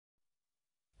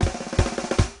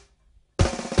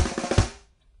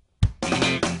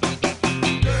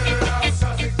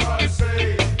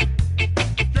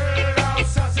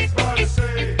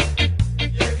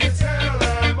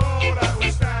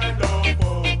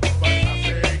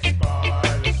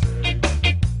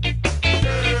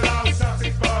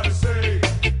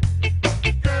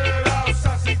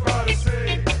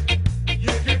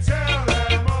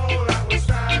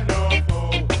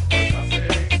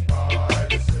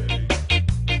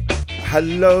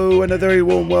Hello and a very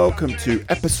warm welcome to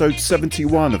episode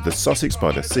 71 of the Sussex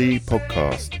by the Sea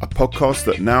podcast. A podcast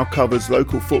that now covers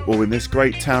local football in this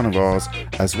great town of ours,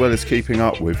 as well as keeping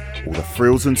up with all the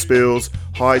frills and spills,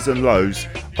 highs and lows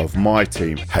of my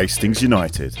team, Hastings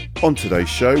United. On today's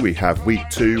show we have week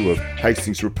 2 of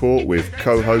Hastings Report with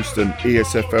co-host and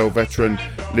ESFL veteran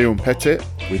Leon Pettit.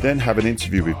 We then have an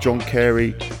interview with John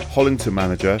Carey, Hollington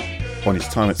manager, on his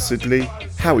time at Sidley,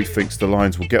 how he thinks the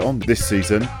Lions will get on this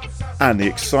season, and the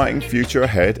exciting future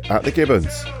ahead at the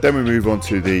Gibbons. Then we move on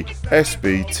to the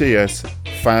SBTS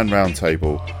Fan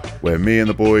Roundtable, where me and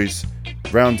the boys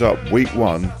round up week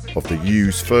 1 of the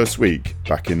U's first week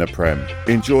back in the Prem.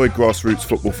 Enjoy, grassroots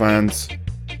football fans.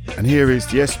 And here is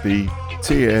the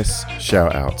SBTS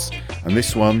shout-outs. And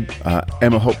this one,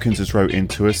 Emma Hopkins has wrote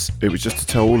into us. It was just to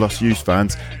tell all us youth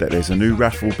fans that there's a new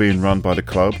raffle being run by the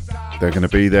club. They're going to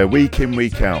be there week in,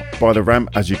 week out, by the ramp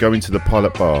as you go into the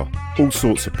pilot bar. All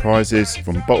sorts of prizes,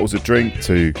 from bottles of drink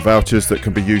to vouchers that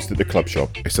can be used at the club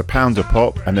shop. It's £1 a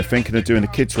pop, and they're thinking of doing a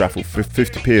kids raffle for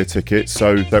 50p a ticket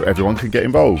so that everyone can get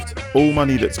involved. All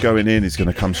money that's going in is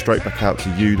going to come straight back out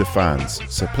to you, the fans.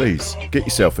 So please, get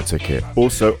yourself a ticket.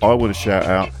 Also, I want to shout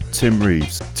out Tim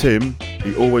Reeves. Tim,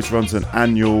 he always runs an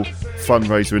annual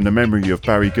fundraiser in the memory of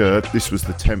Barry Gerd. This was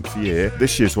the 10th year.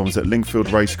 This year's one was at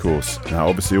Lingfield Racecourse. Now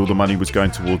obviously all the money was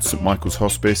going towards St Michael's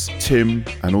Hospice. Tim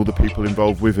and all the people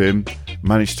involved with him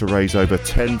managed to raise over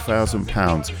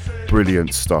 £10,000.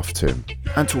 Brilliant stuff, Tim.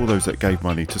 And to all those that gave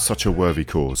money to such a worthy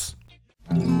cause.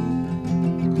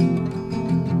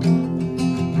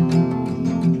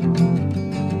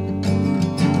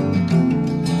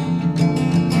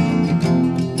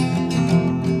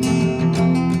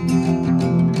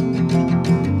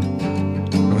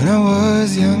 I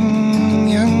was younger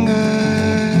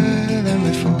than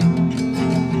before.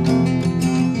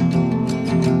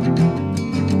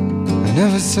 I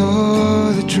never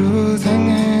saw the truth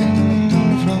hanging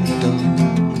from the door.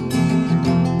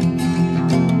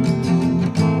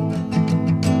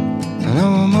 And I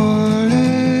will more or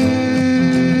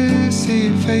less see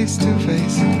you face to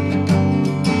face.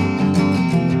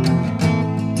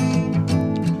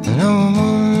 And I will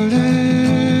more or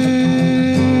less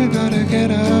gotta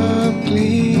get up.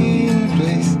 Clean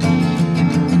place.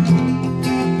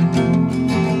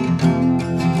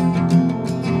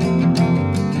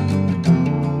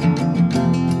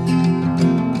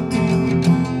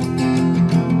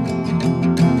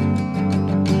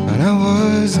 And I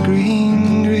was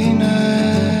greener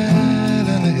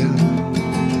than the hill,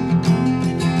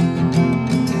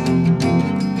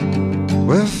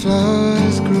 where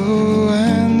flowers grew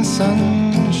and the sun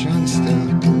shone still.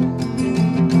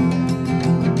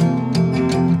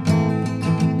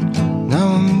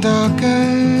 Darker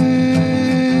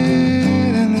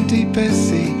than the deepest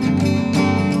sea.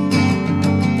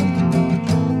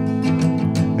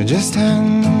 Just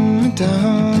hand me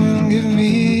down, give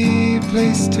me a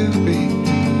place to be.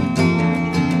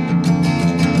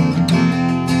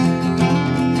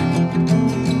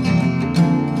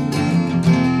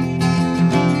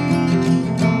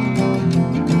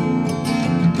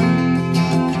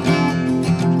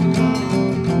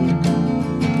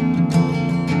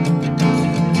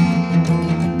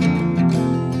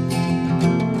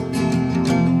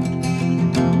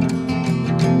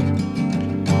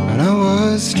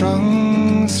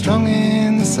 Strong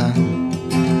in the sun.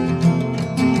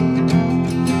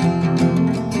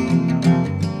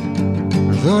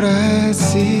 I thought I'd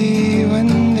see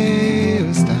when day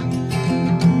was done.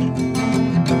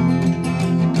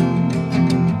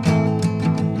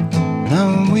 Now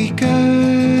I'm weaker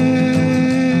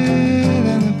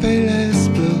than the palest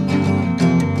blue.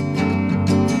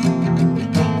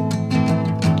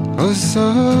 Oh,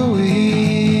 so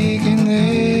weak in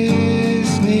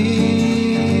this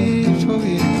need for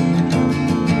you.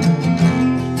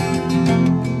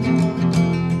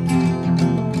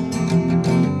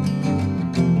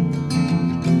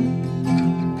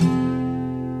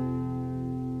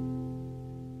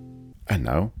 And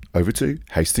now, over to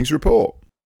Hastings Report.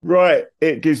 Right,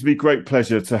 it gives me great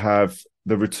pleasure to have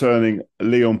the returning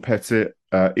Leon Pettit,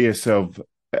 ESL.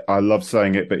 I love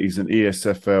saying it, but he's an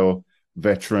ESFL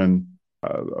veteran,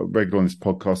 a regular on this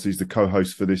podcast. He's the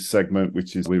co-host for this segment,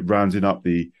 which is we're rounding up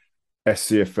the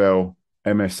SCFL,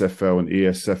 MSFL and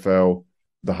ESFL,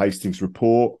 the Hastings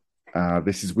Report.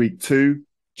 This is week 2.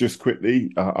 Just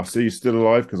quickly, I see you're still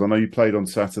alive because I know you played on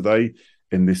Saturday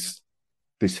in this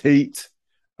heat.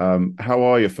 How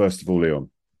are you, first of all, Leon?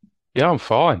 Yeah, I'm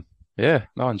fine. Yeah,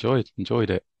 no, I enjoyed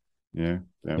it. Yeah.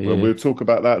 Well, we'll talk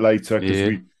about that later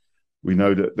because we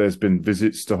know that there's been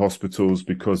visits to hospitals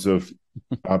because of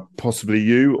possibly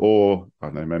you or, I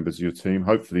don't know, members of your team,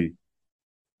 hopefully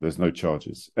There's no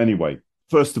charges. Anyway,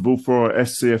 first of all, for our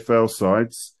SCFL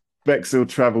sides, Bexhill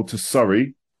travelled to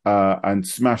Surrey and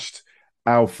smashed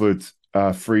Alford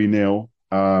 3-0.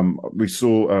 We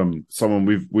saw someone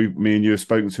me and you have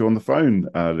spoken to on the phone,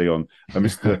 Leon,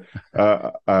 Mr.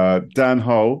 Dan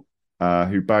Hull,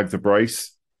 who bagged a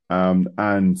brace,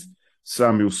 and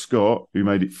Samuel Scott, who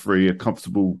made it free, a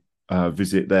comfortable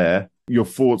visit there. Your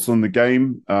thoughts on the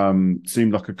game?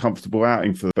 Seemed like a comfortable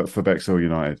outing for Bexhill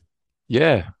United.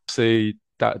 Yeah, see,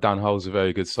 that Dan Hull's a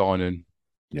very good signing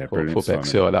for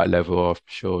Bexhill at that level. I'm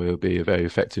sure he'll be a very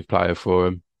effective player for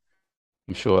him.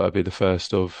 I'm sure that'll be the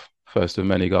first of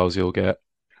many goals he'll get.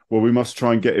 Well, we must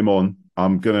try and get him on.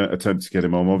 I'm going to attempt to get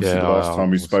him on. Obviously, the last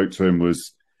time we spoke to him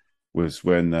was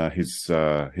when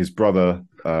his brother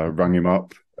rang him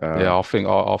up. I think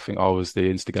I was the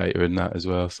instigator in that as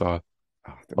well. So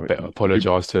I better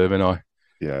apologise to him, and I.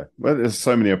 Yeah, well, there's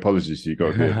so many apologies you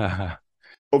got here.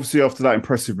 Obviously, after that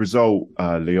impressive result,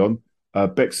 Leon,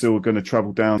 Bexhill are going to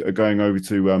travel down, going over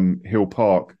to Hill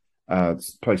Park to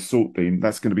play Saltdean.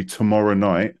 That's going to be tomorrow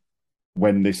night.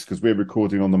 Because we're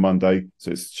recording on the Monday,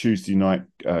 so it's Tuesday night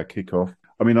kickoff.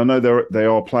 I mean, I know they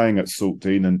are playing at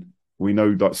Saltdean, and we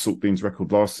know that Saltdean's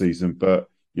record last season, but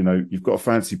you've got to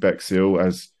fancy Bexhill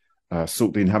as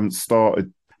Saltdean haven't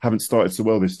started so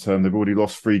well this term. They've already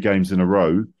lost 3 games in a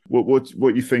row. What are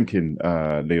you thinking,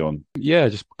 Leon? Yeah,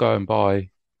 just going by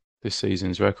this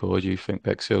season's record, you think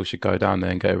Bexhill should go down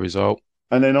there and get a result.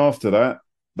 And then after that,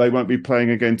 they won't be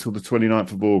playing again till the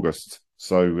 29th of August.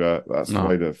 So that's the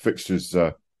way the fixtures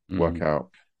work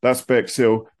out. That's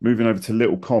Bexhill. Moving over to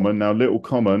Little Common. Now, Little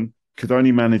Common could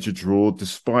only manage a draw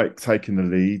despite taking the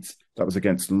lead. That was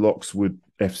against Loxwood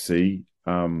FC.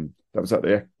 That was at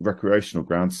the recreational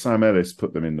ground. Sam Ellis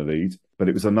put them in the lead, but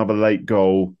it was another late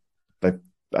goal. They've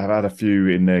had a few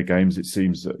in their games, it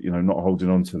seems, not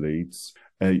holding on to leads.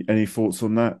 Any thoughts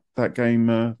on that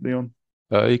game, Leon?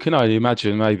 You can only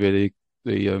imagine maybe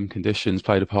the conditions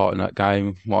played a part in that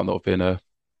game. Might not have been a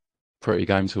pretty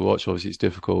game to watch. Obviously, it's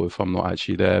difficult if I'm not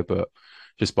actually there, but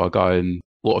just by going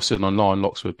what I've seen online,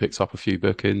 Loxwood picked up a few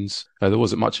bookings. There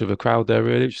wasn't much of a crowd there,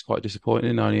 really, which is quite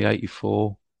disappointing. Only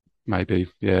 84. Maybe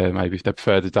if they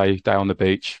prefer the day on the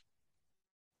beach.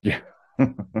 Yeah,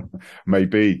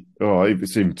 maybe. Oh, it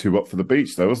seemed too hot for the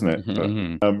beach, though, wasn't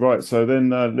it? But, right, so then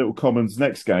Little Common's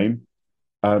next game,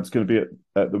 it's going to be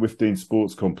at the Withdean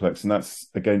Sports Complex, and that's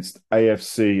against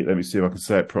AFC. Let me see if I can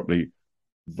say it properly.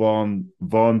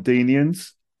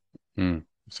 Varndinians. I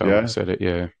said it,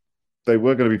 yeah. They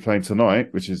were going to be playing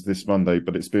tonight, which is this Monday,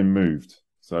 but it's been moved.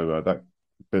 So that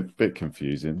bit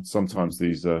confusing. Sometimes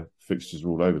these fixtures are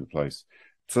all over the place.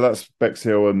 So that's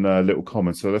Bexhill and Little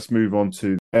Common. So let's move on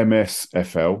to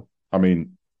MSFL. I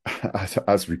mean,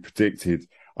 as we predicted,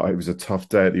 it was a tough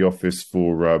day at the office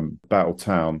for Battle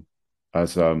Town,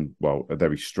 as a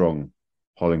very strong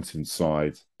Hollington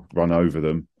side run over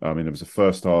them. I mean, there was a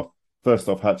first half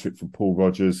hat-trick from Paul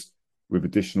Rogers with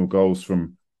additional goals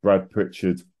from Brad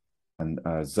Pritchard and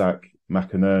Zach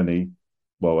McInerney.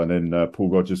 Well, and then Paul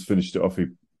Rogers finished it off. He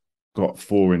got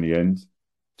 4 in the end.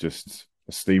 Just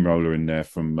a steamroller in there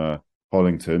from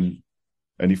Hollington.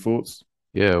 Any thoughts?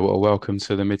 Yeah, what a welcome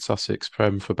to the Mid-Sussex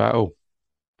Prem for Battle.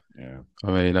 Yeah.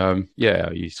 I mean,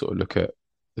 you sort of look at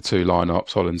the 2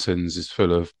 lineups. Hollington's is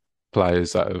full of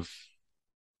players that have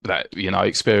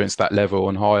experienced that level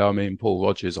and high. I mean, Paul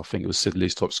Rogers, I think, was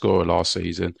Sidley's top scorer last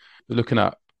season. But looking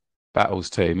at Battle's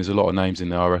team, there's a lot of names in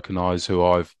there I recognise who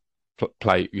I've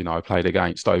played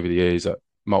against over the years at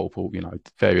multiple,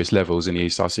 various levels in the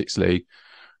East Sussex League.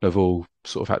 They've all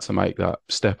sort of had to make that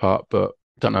step up, but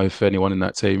don't know if anyone in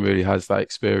that team really has that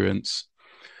experience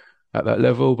at that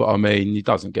level. But I mean, it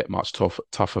doesn't get much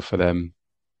tougher for them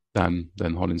than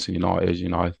Hollington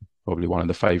United. Probably one of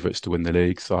the favourites to win the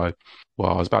league. So, I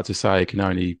was about to say it can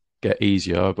only get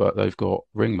easier, but they've got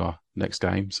Ringmer next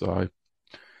game, so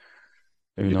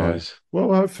who knows?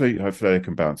 Well, hopefully they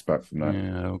can bounce back from that.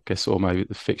 Yeah, I guess, or maybe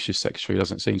the fixtures secretary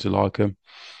doesn't seem to like them.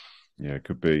 Yeah, it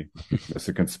could be. It's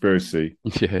a conspiracy.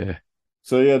 Yeah.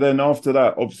 So then after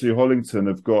that, obviously Hollington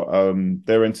have got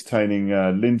they're entertaining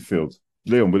Linfield.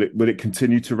 Leon, will it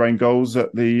continue to rain goals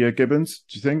at the Gibbons?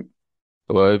 Do you think?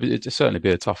 Well, it'd certainly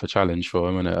be a tougher challenge for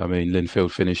them, wouldn't it? I mean,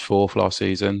 Linfield finished 4th last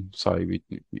season, so we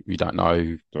don't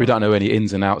know. We don't know any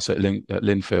ins and outs at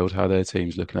Linfield, how their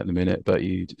team's looking at the minute. But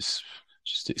you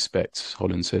just expect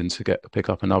Hollington to pick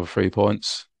up another 3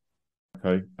 points.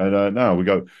 Okay, and now we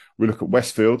look at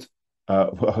Westfield.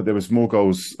 There was more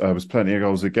goals. There was plenty of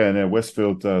goals again.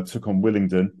 Westfield took on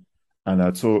Willingdon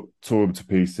and tore them to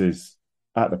pieces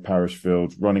at the parish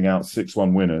field, running out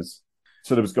 6-1 winners.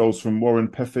 So there was goals from Warren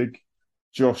Peffig,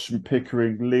 Josh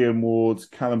Pickering, Liam Ward,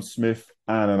 Callum Smith,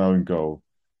 and an own goal.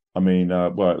 I mean,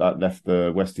 well, that left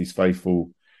the Westies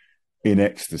faithful in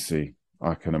ecstasy,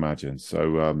 I can imagine.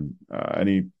 So,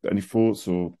 any thoughts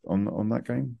or on that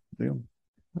game, Liam?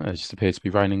 It just appeared to be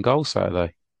raining goals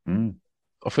Saturday. Mm.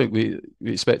 I think we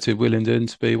expected Willingdon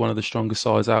to be one of the stronger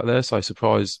sides out there, so I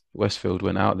surprised Westfield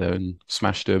went out there and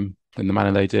smashed them in the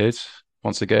manner they did.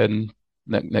 Once again,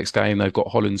 next game they've got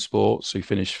Holland Sports, who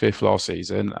finished fifth last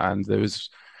season, and there was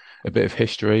a bit of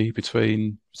history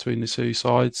between the two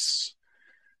sides.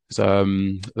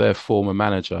 Their former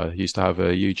manager used to have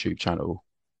a YouTube channel,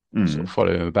 sort of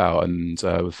following him about, and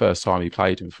the first time he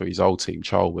played him for his old team,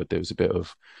 Charlwood, there was a bit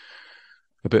of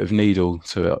needle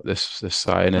to it, this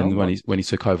say. And then when he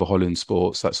took over Holland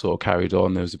Sports, that sort of carried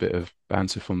on. There was a bit of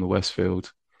banter from the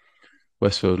Westfield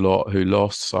lot who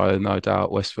lost. So no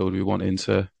doubt Westfield will be wanting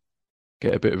to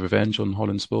get a bit of revenge on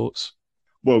Holland Sports.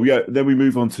 Well, yeah, then we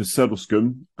move on to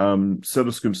Sedlescombe.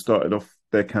 Sedlescombe started off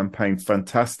their campaign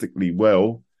fantastically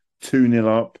well, 2-0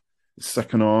 up,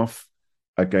 second half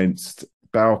against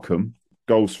Balcombe.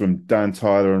 Goals from Dan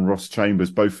Tyler and Ross Chambers,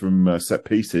 both from set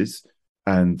pieces.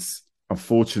 And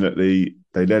unfortunately,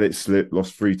 they let it slip,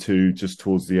 lost 3-2 just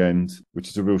towards the end, which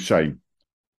is a real shame.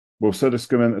 Well,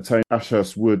 Sedlescombe entertain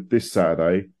Ashurst Wood this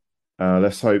Saturday.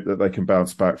 Let's hope that they can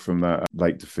bounce back from that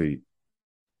late defeat.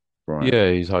 Right.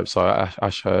 Yeah, he's hopes so.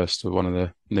 Ashurst are one of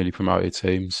the newly promoted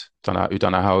teams. We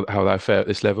don't know how they fare at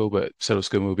this level, but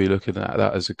Sedlescombe will be looking at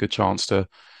that as a good chance to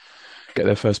get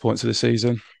their first points of the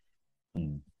season.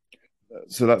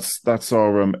 So that's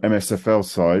our MSFL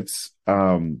sides.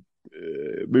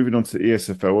 Moving on to the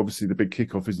ESFL, obviously the big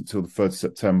kickoff isn't until the 3rd of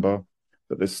September,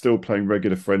 but they're still playing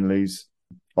regular friendlies.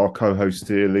 Our co-host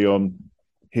here, Leon,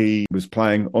 he was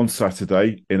playing on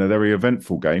Saturday in a very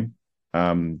eventful game.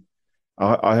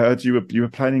 I heard you were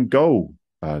playing in goal,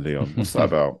 Leon. What's that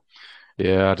about?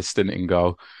 Yeah, I had a stint in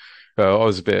goal. I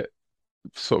was a bit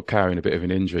sort of carrying a bit of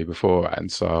an injury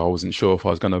beforehand, so I wasn't sure if I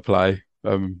was going to play.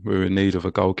 We were in need of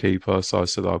a goalkeeper, so I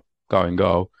said I'd go in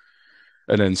goal.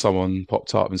 And then someone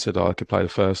popped up and said I could play the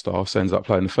first half. So I ended up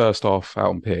playing the first half out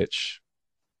on pitch.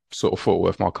 Sort of thought, well,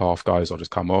 if my calf goes, I'll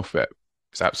just come off it.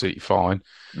 It's absolutely fine.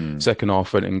 Second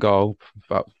half went in goal,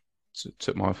 but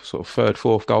took my sort of third,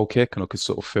 fourth goal kick, and I could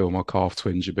sort of feel my calf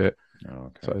twinge a bit. Oh,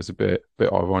 okay. So it was a bit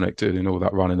ironic doing all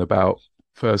that running about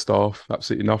first half,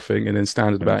 absolutely nothing, and then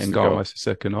standing about in goal most of the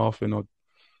second half, and how's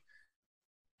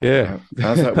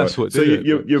that work? So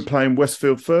you're playing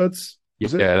Westfield thirds?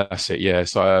 Yeah, that's it. Yeah,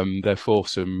 so their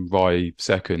fourths and Rye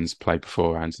seconds played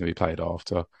beforehand, and we played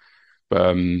after.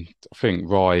 But I think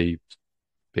Rye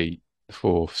beat the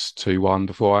fourths 2-1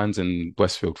 beforehand, and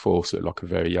Westfield fourths look like a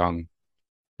very young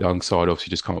side, obviously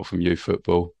just come up from youth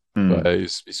football. But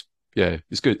it's good.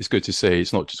 It's good to see.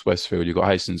 It's not just Westfield. You've got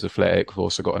Hastings Athletic. We've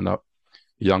also got a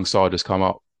young side that's come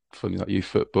up from youth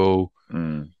football.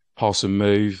 Parson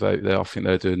Move. I think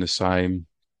they're doing the same.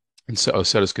 And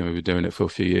Sedlescombe have been doing it for a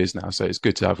few years now. So it's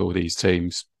good to have all these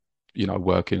teams,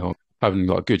 working on having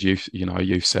like good youth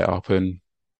set up and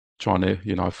trying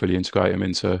to, fully integrate them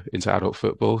into adult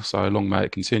football. So long may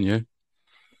it continue.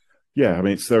 Yeah, I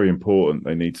mean, it's very important.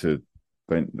 They need to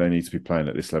be playing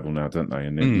at this level now, don't they?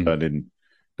 And then learning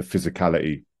the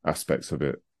physicality aspects of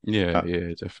it. Yeah,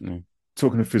 definitely.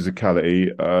 Talking of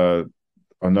physicality,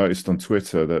 I noticed on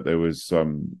Twitter that there was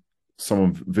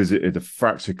someone visited a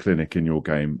fracture clinic in your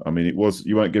game. I mean,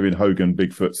 you weren't giving Hogan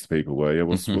big foots to people, were you?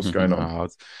 What's going on?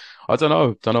 I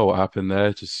don't know what happened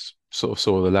there. Just sort of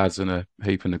saw the lads in a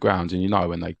heap on the ground, and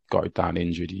when they got down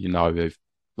injured,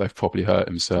 they've probably hurt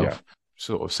themselves. Yeah.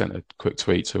 Sort of sent a quick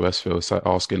tweet to Westfield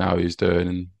asking how he was doing,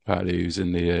 and apparently he was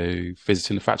in the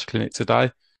visiting the fracture clinic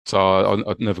today. So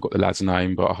I've never got the lad's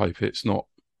name, but I hope it's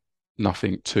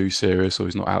nothing too serious, or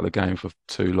he's not out of the game for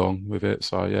too long with it.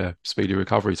 So yeah, speedy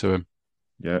recovery to him.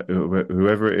 Yeah,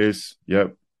 whoever it is,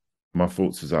 yep, my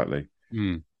thoughts exactly.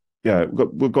 Yeah,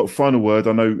 we've got final word.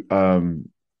 I know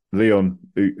Leon,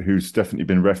 who's definitely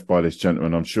been reffed by this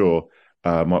gentleman, I'm sure,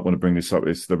 might want to bring this up.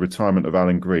 It's the retirement of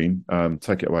Alan Green.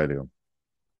 Take it away, Leon.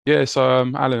 Yeah,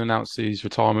 so Alan announced his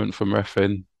retirement from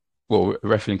reffing. Well,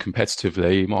 reffing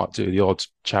competitively. He might do the odd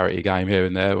charity game here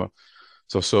and there.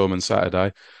 So I saw him on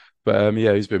Saturday. But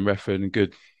he's been reffing a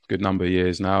good number of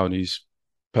years now, and he's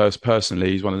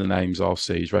personally he's one of the names I'll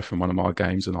see. He's reffing one of my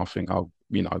games, and I think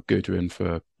good win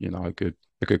for a good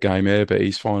game here. But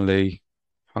he's finally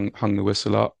hung the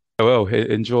whistle up. Well,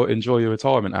 enjoy your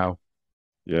retirement, Al.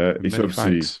 Yeah,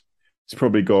 he's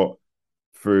probably got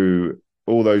through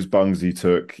all those bungs he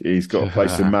took. He's got a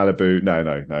place in Malibu.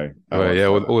 No.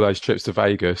 All those trips to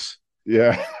Vegas.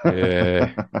 Yeah.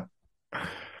 Yeah.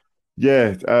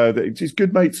 Yeah, he's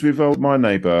good mates with my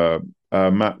neighbour,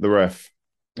 Matt the ref.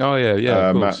 Oh yeah,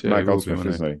 of course. Yeah, he Matt will be, Goldsmith, won't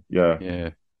isn't he? Yeah. he? Yeah.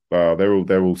 Well,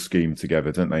 they're all schemed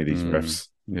together, don't they? These refs,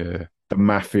 Yeah. the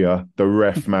mafia, the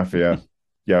ref mafia.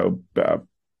 Yeah.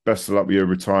 Best of luck with your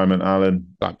retirement,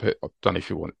 Alan. I don't know if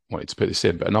you wanted to put this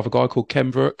in, but another guy called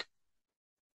Ken Brook,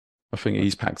 I think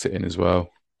he's packed it in as well.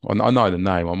 I know the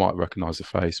name, I might recognise the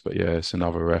face, but yeah, it's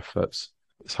another ref that's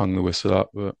hung the whistle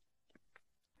up. But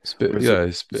it's a bit, yeah,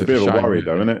 it's It's a a bit of bit a of a shame, worry,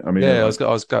 though, really. isn't it? I mean, Yeah, I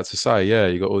was glad to say, yeah,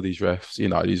 you got all these refs,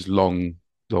 these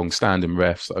long-standing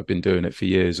refs that have been doing it for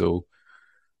years, all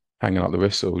hanging up the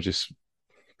whistle, just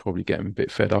probably getting a bit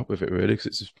fed up with it, really,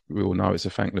 because we all know it's a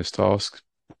thankless task,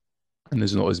 and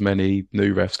there's not as many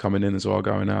new refs coming in as are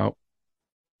going out.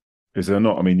 is there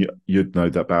not? I mean, you'd know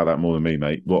about that more than me,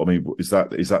 mate. What I mean, is that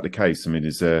the case? I mean,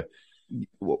 is there?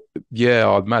 Yeah,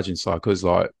 I'd imagine so, because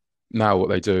like now what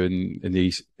they do in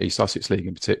the East Sussex League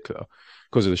in particular,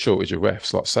 because of the shortage of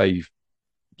refs, like say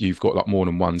you've got like more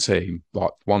than one team,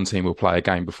 like one team will play a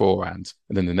game beforehand,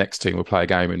 and then the next team will play a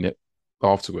game in it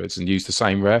afterwards and use the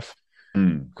same ref.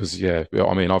 Because yeah,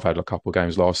 I mean, I've had a couple of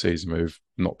games last season where we've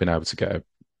not been able to get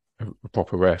a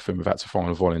proper ref, and we've had to find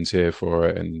a volunteer for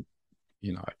it, and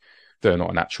they're not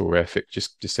an actual ref. It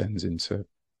just descends into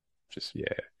just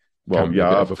Well, can be a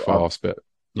bit yeah, of a farce, but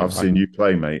I've seen you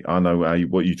play, mate. I know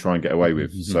what you try and get away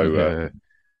with. So yeah,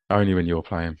 only when you're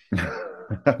playing.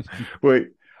 Wait,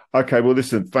 okay. Well,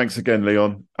 listen. Thanks again,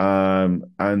 Leon.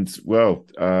 And well,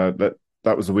 that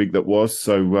was the week that was.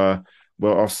 So,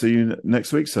 well, I'll see you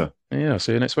next week, sir. Yeah, I'll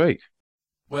see you next week.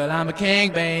 Well, I'm a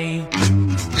king bee,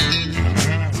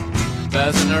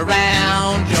 buzzing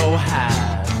around your hive.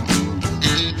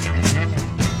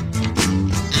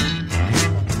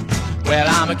 Well,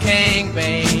 I'm a king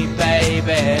bee,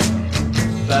 baby,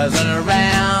 buzzing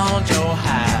around your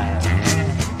hive.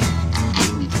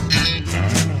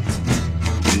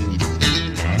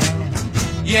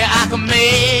 Yeah, I can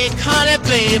make honey,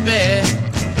 baby,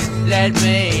 let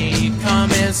me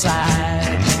come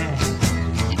inside.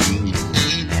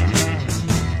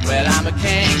 Well, I'm a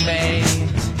king bee,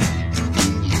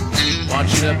 want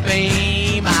you to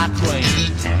be my queen.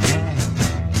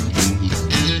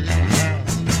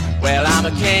 Well, I'm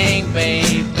a king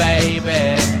bee,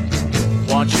 baby,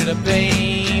 want you to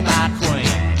be my queen.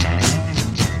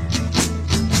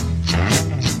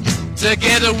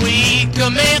 Together we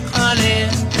can make honey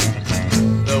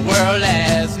the world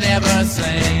has never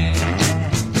seen.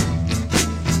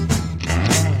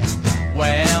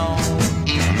 Well,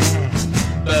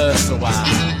 but a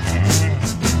while.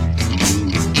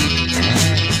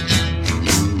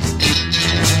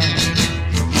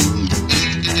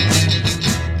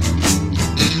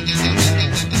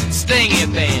 Sting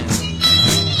it then.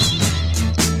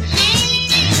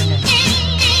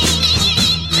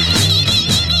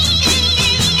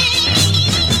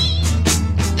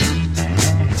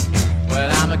 Well,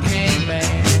 I'm a king, babe,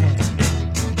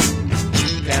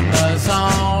 can buzz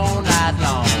all night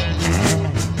long.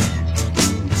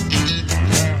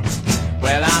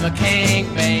 Well, I'm a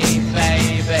king, baby,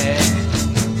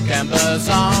 can buzz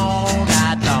all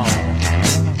night long.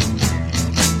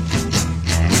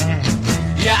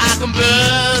 Yeah, I can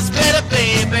buzz better,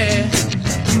 baby,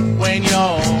 when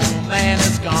your man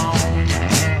is gone.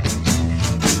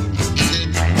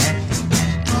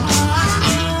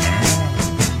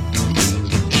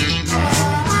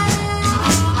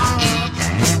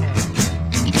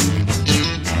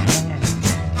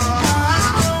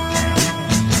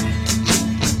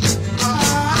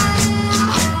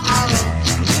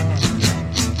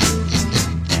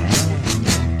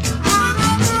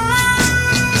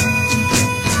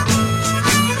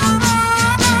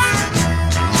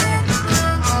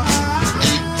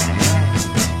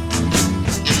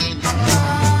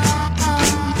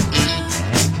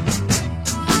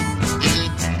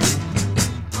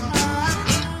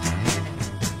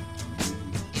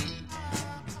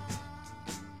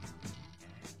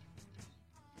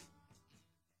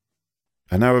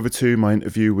 And now over to my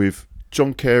interview with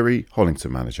John Carey,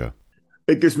 Hollington manager.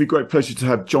 It gives me great pleasure to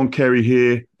have John Carey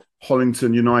here,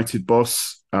 Hollington United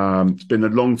boss. It's been a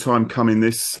long time coming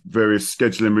this, various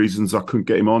scheduling reasons I couldn't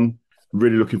get him on.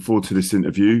 Really looking forward to this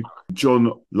interview.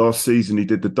 John, last season he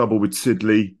did the double with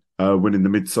Sidley, winning the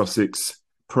Mid-Sussex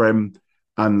Prem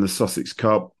and the Sussex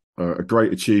Cup. A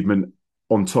great achievement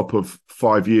on top of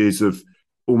 5 years of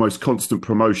almost constant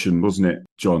promotion, wasn't it,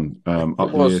 John, up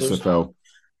the ESFL?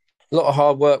 A lot of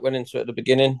hard work went into it at the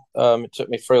beginning. It took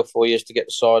me 3 or 4 years to get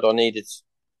the side I needed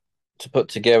to put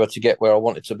together to get where I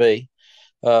wanted to be.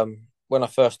 When I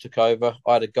first took over,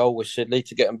 I had a goal with Sidley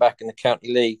to get them back in the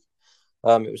county league.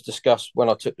 It was discussed when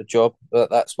I took the job that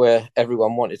that's where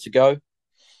everyone wanted to go.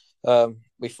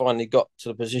 we finally got to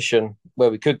the position where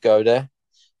we could go there.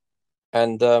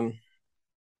 And I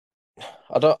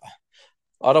don't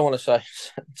want to say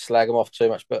slag them off too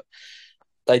much, but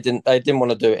they didn't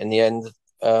want to do it in the end.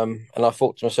 And I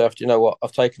thought to myself, you know what?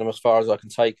 I've taken them as far as I can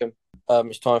take them.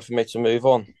 It's time for me to move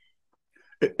on.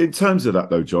 In terms of that,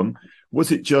 though, John,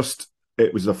 was it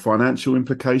the financial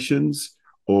implications,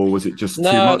 or was it just too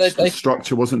much? The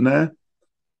structure wasn't there?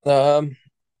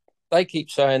 They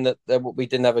keep saying that we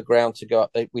didn't have a ground to go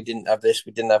up. We didn't have this,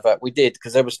 we didn't have that. We did,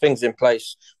 because there was things in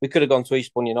place. We could have gone to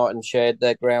Eastbourne United and shared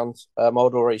their ground. I'd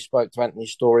already spoke to Anthony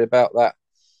Story about that.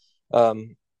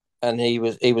 And he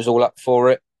was all up for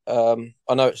it.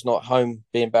 I know it's not home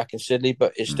being back in Sydney,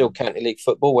 but it's still County League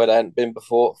football where they hadn't been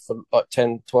before for like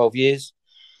 10, 12 years.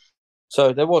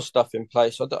 So there was stuff in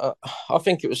place. I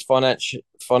think it was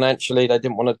financially they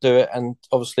didn't want to do it. And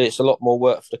obviously it's a lot more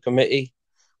work for the committee,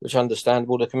 which is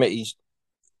understandable. The committee's,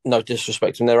 no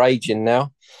disrespect to them, they're aging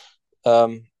now.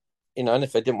 And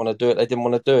if they didn't want to do it, they didn't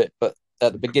want to do it. But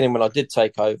at the beginning when I did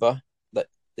take over, that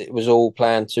it was all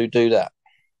planned to do that.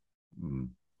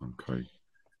 Okay.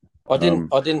 I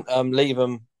didn't leave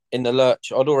them in the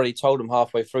lurch. I'd already told them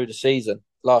halfway through the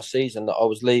last season, that I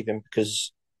was leaving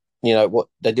because, what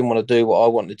they didn't want to do what I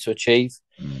wanted to achieve.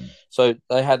 So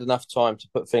they had enough time to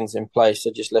put things in place.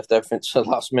 They just left everything to the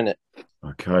last minute.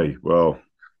 Okay, well,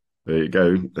 there you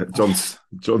go.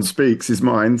 John speaks his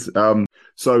mind.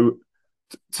 So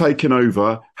taking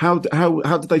over, how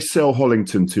did they sell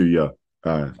Hollington to you?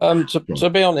 To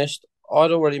be honest,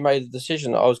 I'd already made the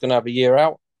decision that I was going to have a year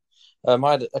out. I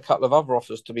had a couple of other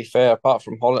offers, to be fair, apart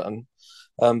from Hollington.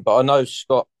 But I know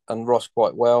Scott and Ross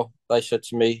quite well. They said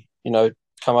to me,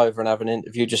 come over and have an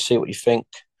interview, just see what you think.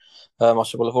 I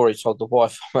said, well, I've already told the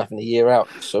wife I'm having a year out,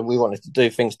 so we wanted to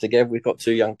do things together. We've got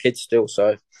 2 young kids still,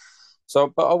 so.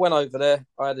 But I went over there.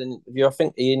 I had an interview. I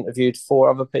think he interviewed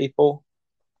 4 other people,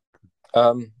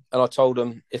 and I told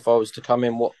them if I was to come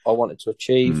in, what I wanted to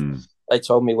achieve. They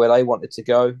told me where they wanted to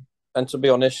go, and to be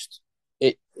honest,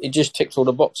 it just ticked all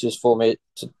the boxes for me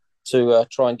to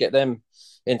try and get them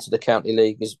into the county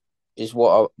league is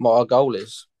what our goal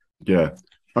is. Yeah.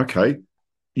 Okay.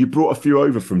 You brought a few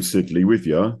over from Sidley with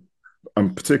you,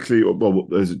 and particularly,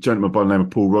 there's a gentleman by the name of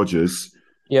Paul Rogers.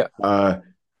 Yeah.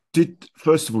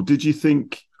 First of all, did you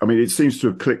think? I mean, it seems to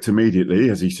have clicked immediately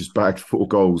as he's just bagged 4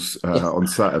 goals on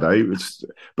Saturday.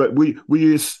 But were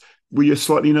you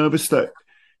slightly nervous that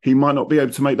he might not be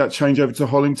able to make that change over to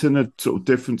Hollington, a sort of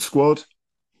different squad?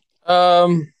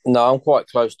 No, I'm quite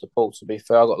close to Paul, to be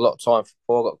fair. I've got a lot of time for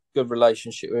Paul. I've got a good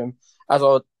relationship with him, as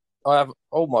I have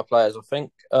all my players, I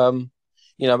think.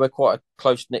 We're quite a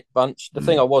close-knit bunch. The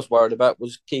thing I was worried about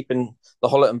was keeping the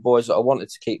Hollington boys that I wanted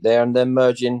to keep there and then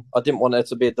merging. I didn't want there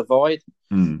to be a divide.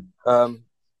 I've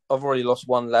already lost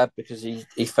one lad because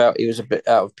he felt he was a bit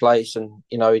out of place, and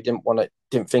he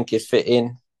didn't think he'd fit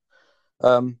in.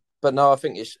 But no, I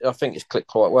think it's clicked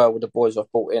quite well with the boys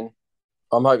I've brought in.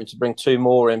 I'm hoping to bring 2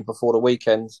 more in before the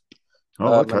weekend.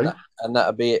 Oh, okay. And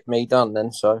that'll be me done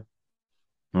then. So,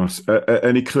 nice.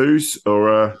 Any clues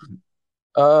or?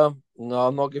 No,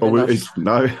 I'm not giving.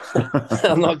 No,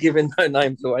 I'm not giving no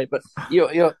names away. But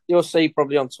you'll see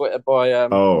probably on Twitter by.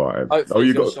 Oh, right.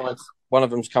 Hopefully one of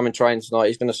them's coming training tonight.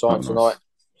 He's going to sign tonight,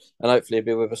 and hopefully he'll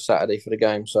be with us Saturday for the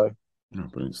game. So.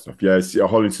 Brilliant stuff. Yeah,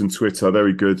 Hollington Twitter,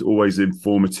 very good, always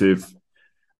informative.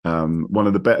 One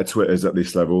of the better Twitters at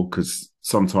this level, because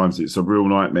sometimes it's a real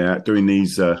nightmare doing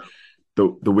these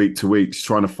the week to weeks,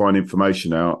 trying to find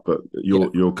information out. But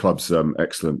your club's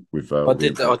excellent with. I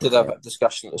did have that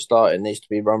discussion at the start. It needs to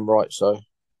be run right, so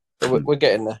we're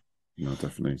getting there. No,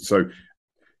 definitely. So,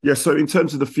 So in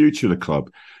terms of the future of the club,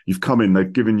 you've come in.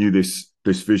 They've given you this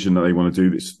vision that they want to do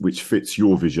this, which fits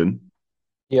your vision.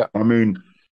 Yeah. I mean,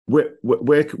 where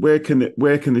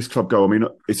can this club go? I mean,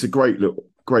 it's a great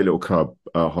little club,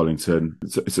 Hollington.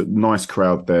 It's a nice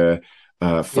crowd there,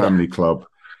 family club.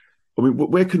 I mean,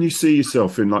 where can you see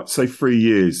yourself in, like, say, 3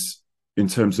 years in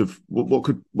terms of what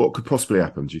could possibly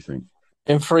happen? Do you think?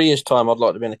 In 3 years' time, I'd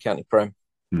like to be in the county prem.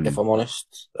 If I'm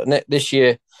honest, this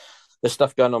year there's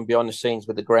stuff going on behind the scenes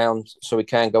with the ground, so we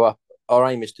can go up. Our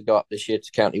aim is to go up this year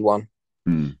to County 1,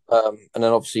 and then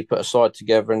obviously put a side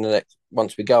together in the next.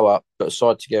 Once we go up, put a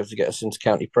side together to get us into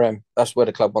County Prem. That's where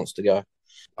the club wants to go.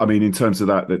 I mean, in terms of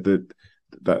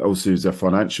that also is a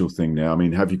financial thing now. I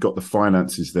mean, have you got the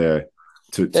finances there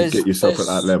to get yourself at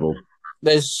that level?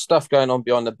 There's stuff going on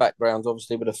behind the background,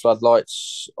 obviously, with the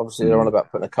floodlights. Obviously, they're on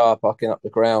about putting a car parking up the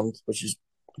ground, which is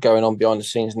going on behind the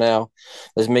scenes now.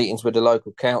 There's meetings with the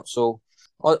local council.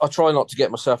 I try not to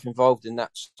get myself involved in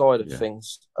that side of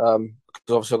things, because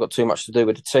obviously I've got too much to do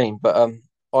with the team. But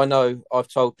I know I've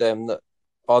told them that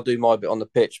I'll do my bit on the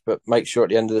pitch, but make sure at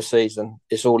the end of the season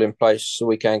it's all in place so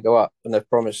we can go up. And they've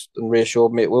promised and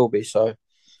reassured me it will be. So,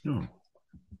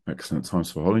 excellent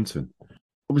times for Hollington.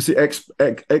 Obviously,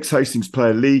 ex Hastings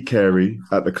player Lee Carey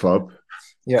at the club,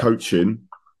 coaching.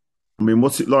 I mean,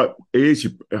 what's it like?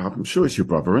 I'm sure it's your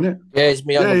brother, isn't it? Yeah, he's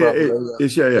my younger brother.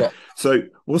 Yeah. So,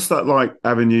 what's that like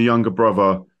having your younger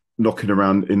brother knocking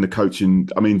around in the coaching?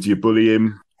 I mean, do you bully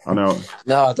him? I know.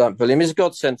 No, I don't bully him. He's a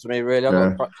godsend to me, really.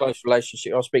 I've got a close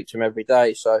relationship. I speak to him every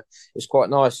day, so it's quite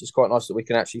nice. It's quite nice that we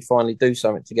can actually finally do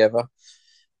something together.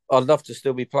 I'd love to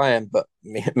still be playing, but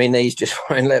my knees just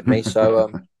won't let me.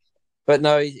 So, but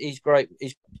no, he's great.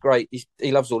 He's great.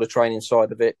 He loves all the training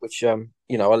side of it, which I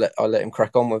let him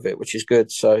crack on with it, which is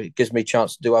good. So it gives me a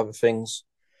chance to do other things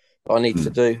that I need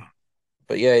to do.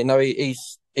 But yeah, no,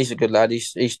 he's a good lad.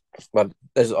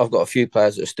 I've got a few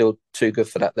players that are still too good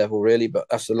for that level, really. But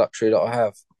that's the luxury that I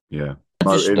have. Yeah,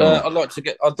 I'd like to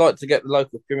get the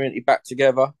local community back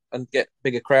together and get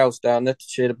bigger crowds down there to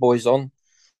cheer the boys on,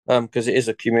 because it is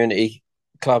a community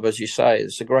club, as you say.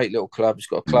 It's a great little club. It's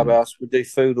got a clubhouse. We do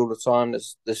food all the time.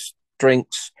 There's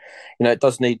drinks. It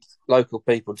does need local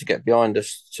people to get behind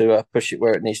us to push it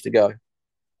where it needs to go.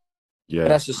 Yeah,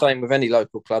 and that's the same with any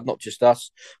local club, not just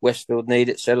us. Westfield need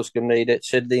it, Sedlescombe need it,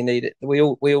 Sidley need it. We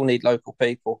all need local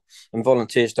people and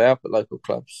volunteers to help at local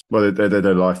clubs. Well, they're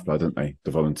their lifeblood, aren't they?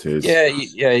 The volunteers. Yeah,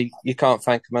 you can't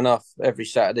thank them enough. Every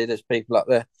Saturday there's people up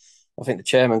there. I think the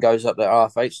chairman goes up there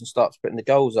at 8:30 and starts putting the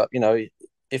goals up.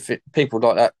 If people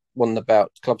like that wasn't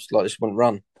about, clubs like this wouldn't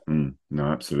run. No,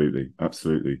 absolutely.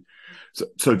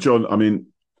 So John, I mean,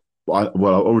 I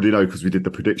already know because we did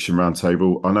the prediction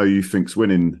roundtable. I know you think's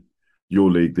winning your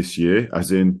league this year,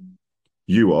 as in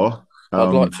you are. I'd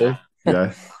like to.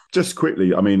 Yeah. Just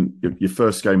quickly, I mean, your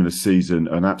first game of the season,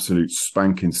 an absolute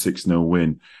spanking 6-0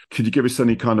 win. Could you give us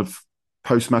any kind of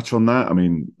post-match on that? I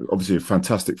mean, obviously a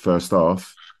fantastic first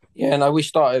half. Yeah, no, we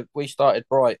started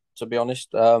bright, to be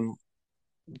honest. Bearing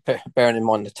in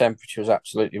mind the temperature was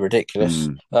absolutely ridiculous.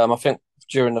 I think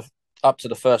up to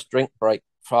the first drink break,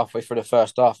 halfway through the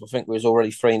first half, I think we was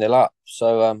already 3-0 up.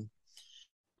 So,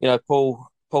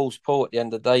 Paul's Paul at the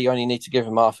end of the day. You only need to give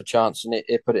him half a chance and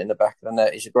he put it in the back of the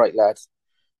net. He's a great lad.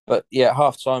 But yeah, at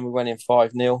half time we went in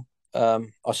 5-0.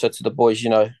 I said to the boys,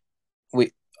 I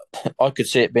could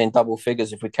see it being double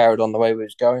figures if we carried on the way we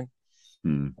was going.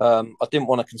 I didn't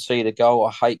want to concede a goal.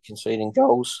 I hate conceding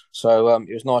goals. So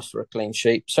it was nice for a clean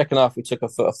sheet. Second half, we took our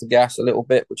foot off the gas a little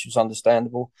bit, which was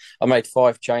understandable. I made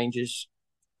 5 changes.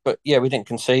 But yeah, we didn't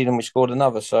concede and we scored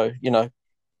another. So,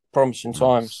 promising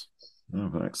times. Oh,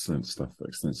 excellent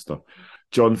stuff.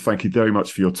 John, thank you very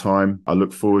much for your time. I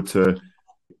look forward to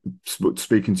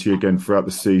speaking to you again throughout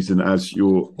the season as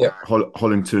your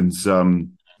Hollington's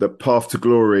the path to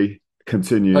glory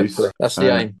continues. Hopefully. That's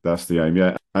the aim. That's the aim,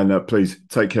 yeah. And please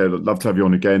take care. Love to have you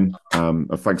on again.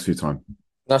 Thanks for your time.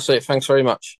 That's it. Thanks very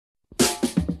much.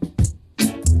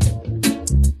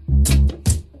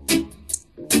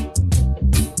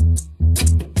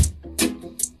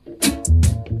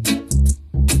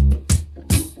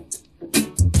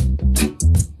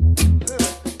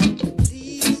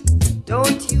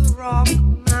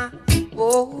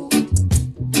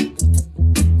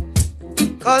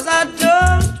 Cause I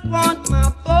don't want my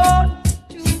boat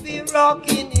to be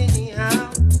rocking anyhow.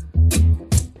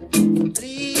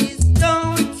 Please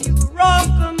don't you rock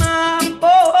my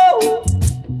boat,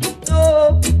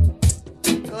 no.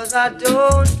 Cause I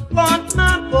don't want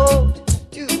my boat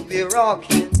to be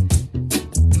rocking.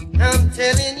 I'm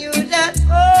telling you that,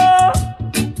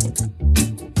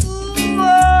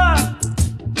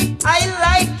 I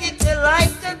like it,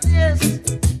 this.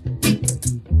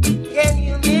 Can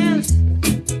you miss?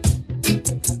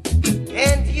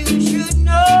 And you should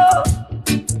know,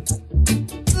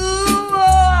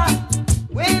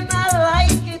 when I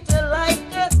like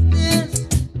this,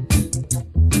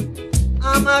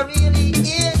 I'm a really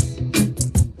is,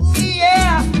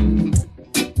 yeah.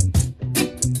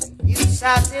 You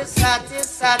satisfy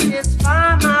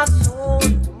my soul,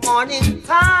 morning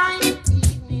time,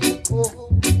 evening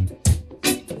cold,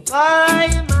 by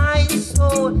my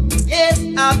soul, yes,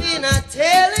 I've been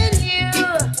telling you.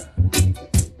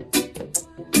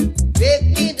 Make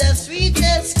me the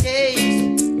sweetest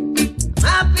case. I'm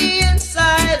happy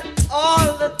inside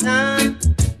all the time.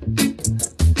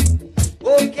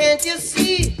 Oh, can't you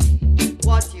see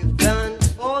what you've done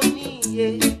for me?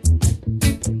 Yeah.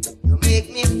 You make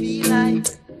me feel like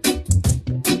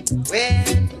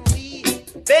when we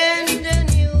bend the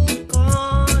new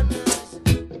corners,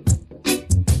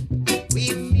 we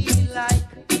feel like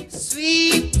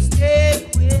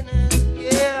sweepstake winners,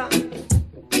 yeah.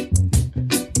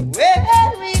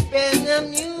 Well, we bend the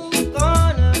new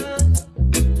corner.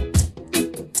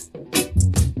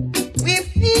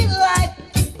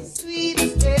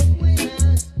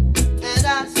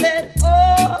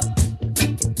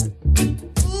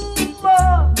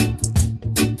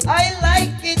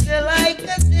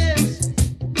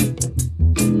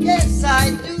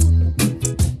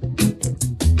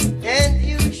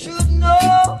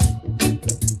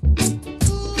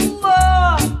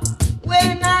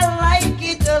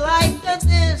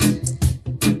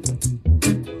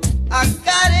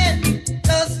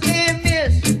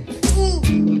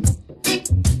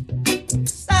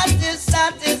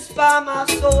 satisfy my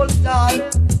soul,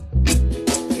 darling.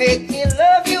 Make me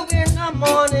love you in the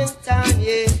morning time,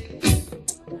 yeah.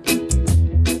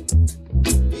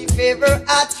 If ever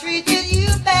I treated you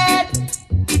bad,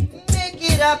 make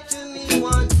it up to me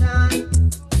one time.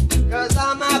 'Cause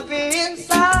I'm happy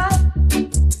inside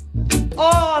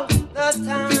all the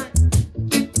time.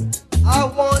 I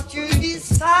want you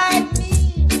beside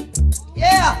me,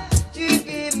 yeah, to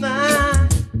be mine.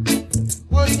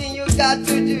 One thing you got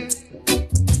to do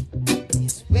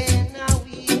is when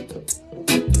we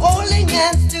holding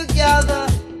hands together,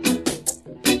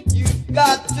 you've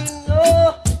got to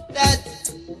know that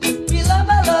we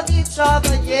love each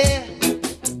other, yeah.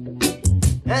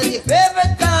 And if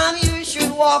every time you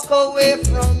should walk away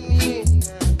from me,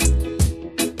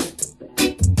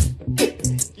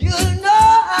 you know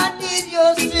I need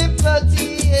your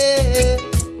sympathy, yeah.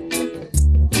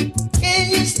 Can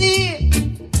you see it?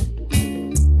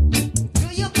 Do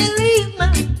you believe me?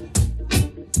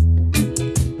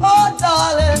 Oh,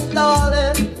 darling,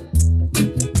 darling,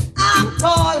 I'm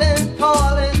calling.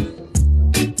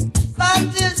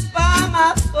 Satisfy my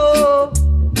soul.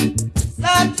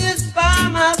 Satisfy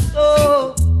my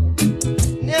soul.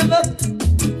 Never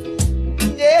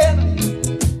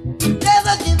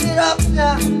give it up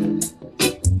now.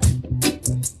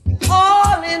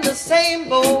 All in the same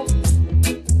boat.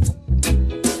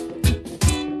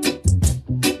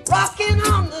 Rocking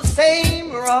on the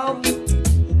same road.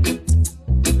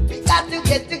 We got to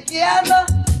get together.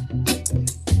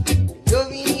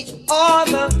 Loving each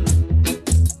other.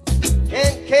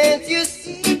 And can't you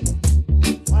see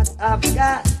what I've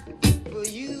got for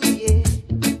you, yeah?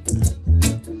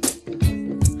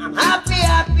 I'm happy,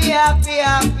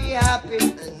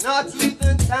 and not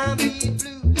even time to be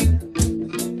blue.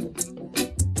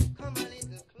 Come a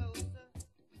little closer.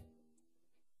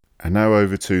 And now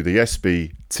over to the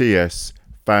SBTS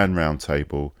fan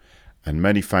roundtable, and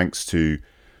many thanks to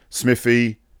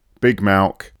Smithy, Big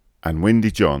Malk, and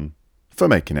Windy John for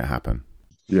making it happen.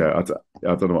 Yeah,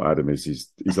 I don't know what Adam is.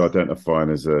 He's identifying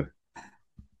as a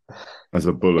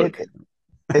bullock.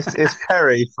 It's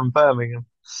Perry from Birmingham.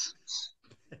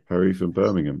 Perry from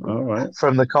Birmingham. All right.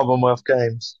 From the Commonwealth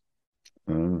Games.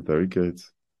 Oh, very good.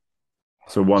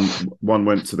 So one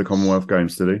went to the Commonwealth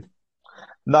Games, did he?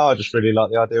 No, I just really like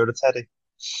the idea of the teddy.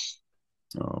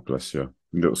 Oh, bless you.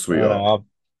 Little sweetheart.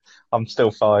 I'm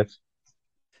still 5.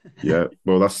 Yeah,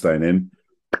 well, that's staying in.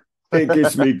 It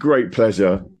gives me great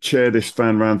pleasure chair this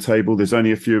fan round table. There's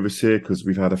only a few of us here because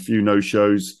we've had a few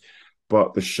no-shows,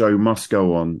 but the show must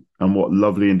go on. And what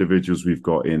lovely individuals we've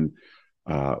got in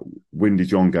Windy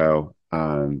John Gale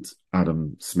and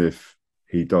Adam Smith.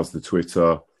 He does the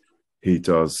Twitter. He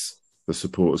does the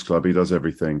Supporters Club. He does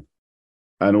everything.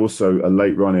 And also a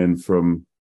late run-in from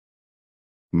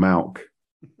Malk.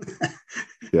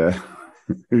 Yeah.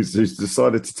 who's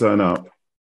decided to turn up.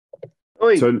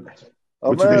 Oi.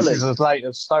 I'm early. This is as late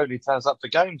as Stoney turns up to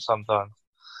games sometimes.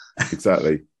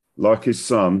 Exactly. Like his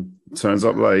son, turns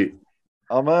up late.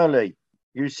 I'm early.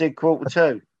 You said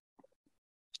 1:45.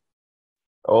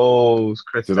 Oh,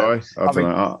 Chris. Did I? I don't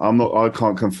know. I'm not. I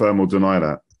can't confirm or deny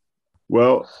that.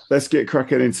 Well, let's get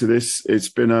cracking into this. It's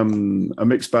been a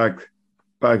mixed bag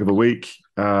of a week.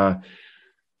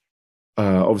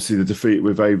 Obviously, the defeat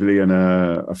with Aveley and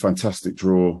a fantastic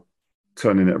draw,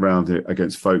 turning it around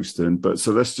against Folkestone. But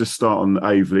so let's just start on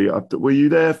Aveley. Were you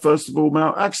there, first of all,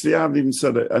 Mal? Actually, I haven't even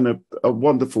said it. And a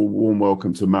wonderful, warm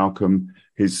welcome to Malcolm,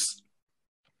 his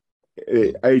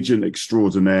agent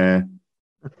extraordinaire.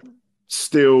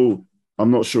 Still,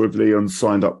 I'm not sure if Leon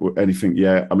signed up with anything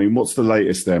yet. I mean, what's the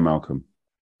latest there, Malcolm?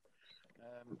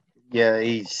 Yeah,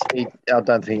 I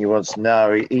don't think he wants to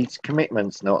know. His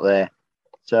commitment's not there.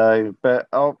 So, but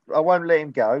I won't let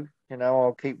him go. You know,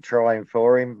 I'll keep trying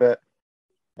for him. But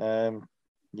yeah,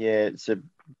 it's the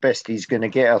best he's going to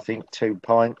get. I think 2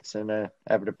 pints and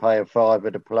having to pay a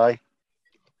 £5 to play.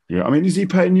 Yeah, I mean, is he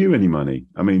paying you any money?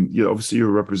 I mean, obviously you're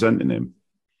representing him.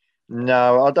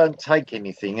 No, I don't take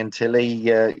anything until he,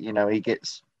 he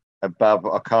gets above.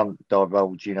 I can't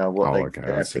divulge, what they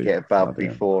have to get above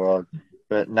before.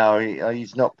 But no,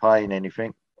 he's not paying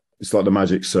anything. It's like the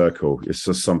magic circle. It's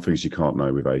just some things you can't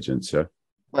know with agents, yeah?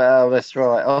 Well, that's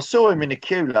right. I saw him in the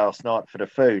queue last night for the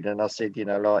food, and I said,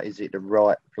 is it the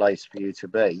right place for you to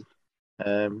be?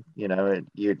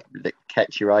 You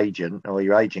catch your agent, or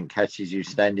your agent catches you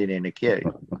standing in a queue,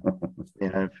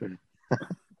 for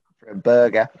a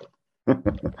burger.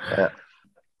 Have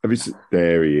you seen?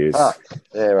 There he is. Ah,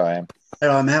 there I am.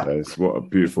 There I'm out. Yes, what a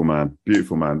beautiful man.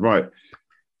 Beautiful man. Right.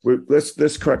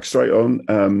 Let's crack straight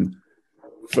on.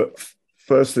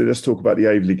 firstly, let's talk about the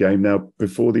Aveley game. Now,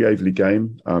 before the Aveley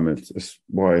game, it's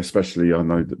why especially I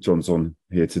know that John's on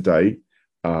here today.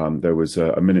 There was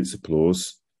a minute's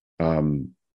applause.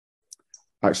 Actually,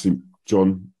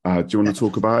 John, do you want to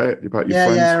talk about it? About your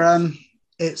friends? Yeah.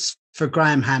 It's for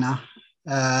Graham Hanna,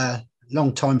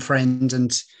 long-time friend.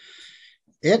 And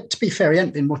to be fair, he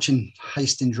hadn't been watching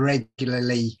Hastings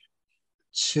regularly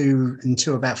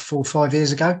until about 4 or 5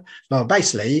 years ago. Well,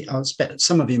 basically, I expect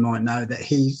some of you might know that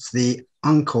he's the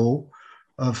uncle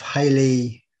of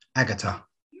Hayley Agata.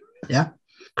 Yeah,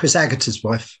 Chris Agata's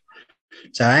wife.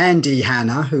 So Andy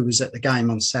Hanna, who was at the game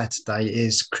on Saturday,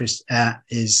 is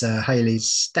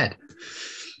Hayley's dad.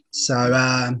 So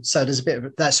there's a bit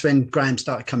of that's when Graham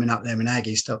started coming up there when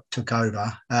Aggie took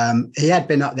over. He had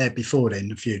been up there before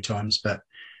then a few times, but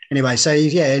anyway, so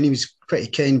and he was pretty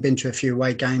keen, been to a few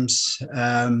away games.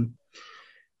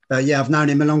 But yeah, I've known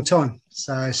him a long time.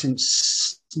 So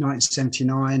since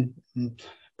 1979, and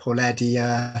poor lad, he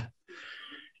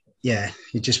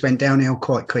just went downhill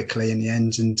quite quickly in the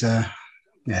end. And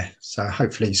so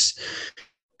hopefully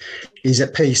he's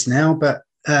at peace now. But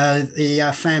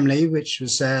the family, which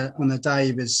was on the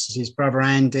day, was his brother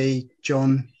Andy,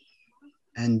 John,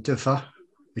 and Duffer,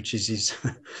 which is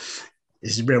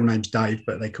his real name's Dave,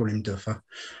 but they call him Duffer.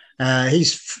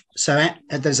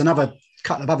 There's another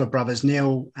couple of other brothers,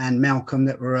 Neil and Malcolm,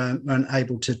 that weren't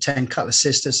able to attend. Couple of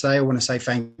sisters. So they all want to say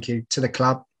thank you to the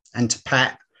club and to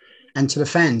Pat and to the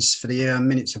fans for the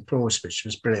minute's applause, which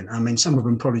was brilliant. I mean, some of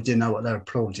them probably didn't know what they were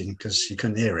applauding because you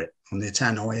couldn't hear it on the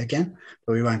tannoy again,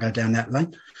 but we won't go down that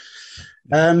lane.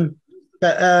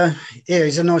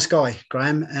 He's a nice guy,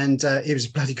 Graham, and he was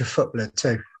a bloody good footballer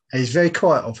too. He's very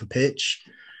quiet off the pitch,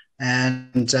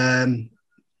 and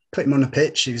put him on the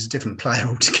pitch, he was a different player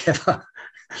altogether.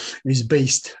 He was a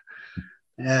beast.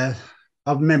 I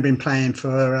remember him playing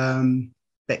for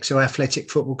Bexhill Athletic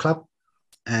Football Club,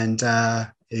 and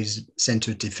he's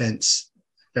centre of defence,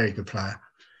 very good player.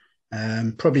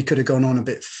 Probably could have gone on a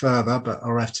bit further, but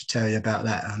I'll have to tell you about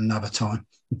that another time.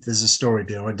 There's a story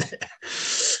behind it,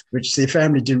 which the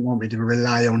family didn't want me to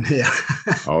rely on here.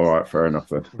 All right, fair enough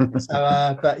then. He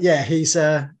was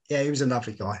a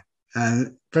lovely guy,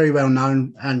 very well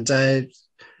known, and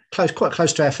quite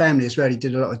close to our family as well. He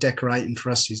did a lot of decorating for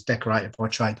us. He's decorator by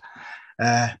trade.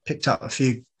 Picked up a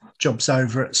few jobs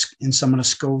over in some of the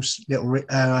schools,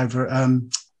 over at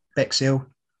Bexhill,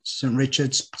 St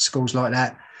Richard's, schools like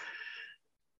that.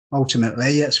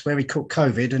 Ultimately, that's where he caught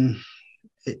COVID, and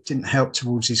it didn't help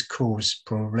towards his cause,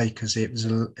 probably, because it was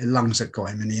lungs that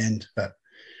got him in the end. But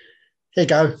here you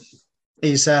go.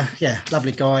 He's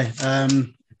lovely guy. A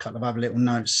couple of other little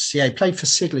notes. Yeah, he played for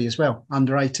Sidley as well,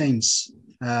 under 18s.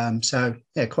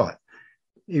 Quite.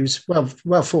 He was well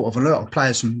thought of. A lot of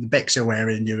players from the Bexhill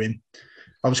area knew him.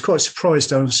 I was quite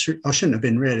surprised. I shouldn't have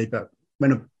been really, but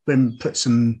when I put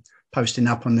some posting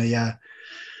up on the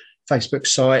Facebook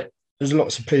site, there's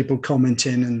lots of people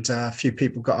commenting, and a few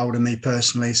people got hold of me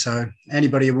personally. So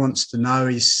anybody who wants to know,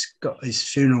 he's got his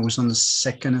funeral was on the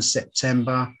 2nd of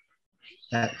September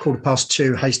at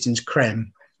 2:15, Hastings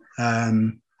Creme.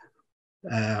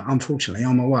 Unfortunately,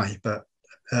 I'm away, but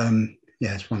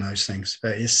it's one of those things.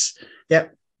 But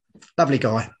lovely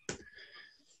guy.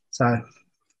 So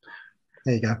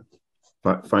there you go.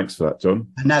 Thanks for that, John.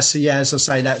 And that's, as I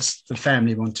say, that's the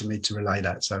family wanted me to relay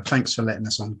that. So thanks for letting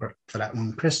us on for that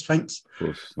one, Chris. Thanks. Of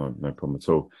course, no problem at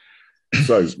all.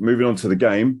 So moving on to the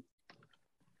game,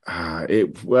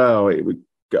 it was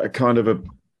kind of a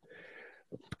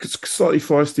slightly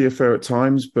feisty affair at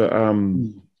times, but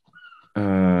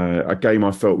a game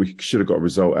I felt we should have got a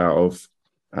result out of,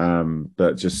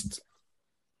 but just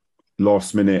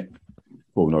last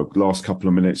couple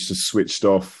of minutes just switched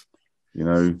off,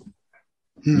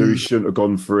 Louis shouldn't have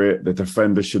gone for it. The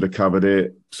defender should have covered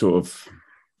it, sort of,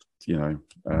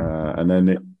 and then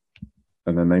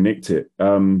they nicked it.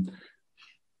 Who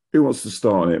wants to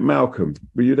start on it? Malcolm,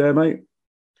 were you there, mate?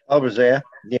 I was there.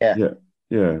 Yeah.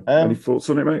 Any thoughts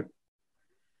on it, mate?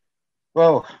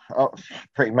 Well,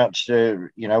 pretty much,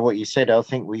 what you said. I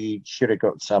think we should have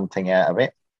got something out of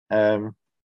it. But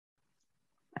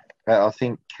I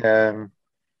think, it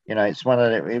was one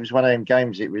of them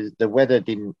games. It was the weather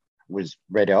was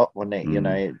red hot, wasn't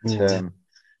it?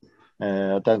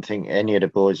 I don't think any of the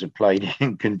boys have played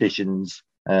in conditions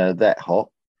that hot.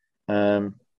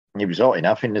 It was hot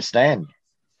enough in the stand,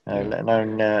 let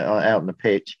alone out on the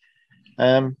pitch.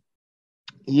 I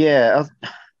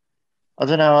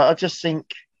don't know. I just think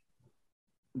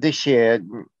this year,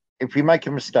 if we make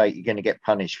a mistake, you're going to get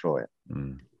punished for it.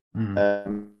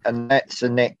 And that's the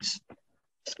next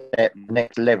step,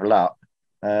 next level up.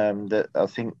 That I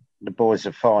think the boys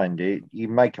will find, you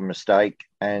make a mistake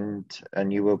and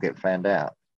you will get found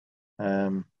out,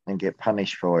 and get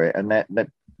punished for it. And that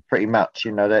pretty much,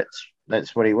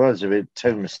 that's what he was. With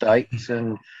 2 mistakes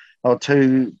or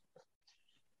 2.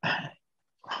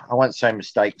 I won't say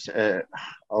mistakes. I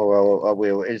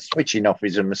will. Switching off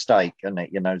is a mistake, isn't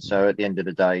it? So at the end of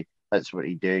the day, that's what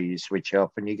you do. You switch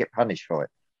off and you get punished for it.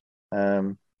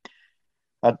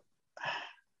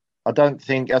 I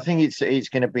think it's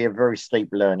going to be a very steep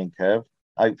learning curve.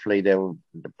 Hopefully, the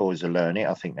boys will learn it.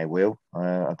 I think they will.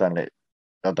 I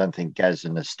don't think Gaz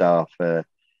and the staff and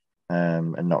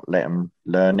not let them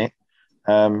learn it.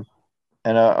 And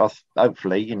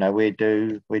hopefully, we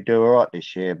do all right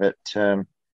this year. But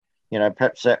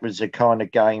perhaps that was the kind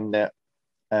of game that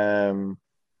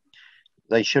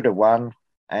they should have won,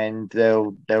 and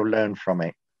they'll learn from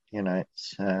it.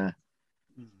 It's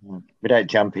without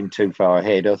jumping too far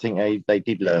ahead. I think they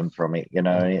did learn from it.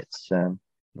 It's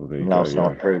last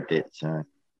night proved it. So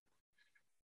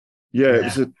it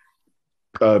was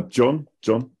a John.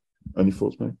 Any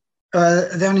thoughts, mate?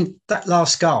 That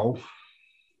last goal,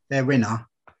 their winner.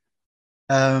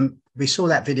 We saw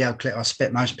that video clip. I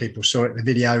expect most people saw it. The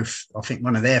video, I think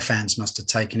one of their fans must have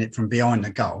taken it from behind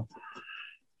the goal.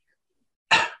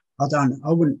 I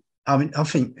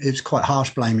think it was quite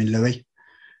harsh blaming Louis.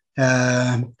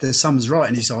 The sun's right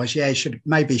in his eyes. Yeah, he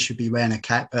should be wearing a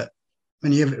cap, but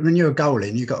when you're a goalie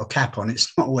and you've got a cap on,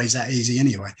 it's not always that easy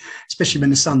anyway, especially when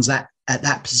the sun's at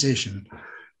that position.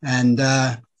 And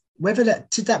whether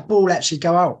did that ball actually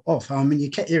go off? I mean, you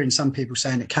kept hearing some people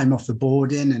saying it came off the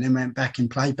boarding and then went back in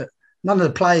play, but none of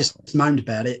the players moaned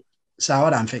about it. So I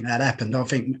don't think that happened.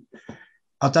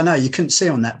 I don't know. You couldn't see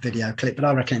on that video clip, but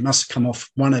I reckon it must have come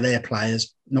off one of their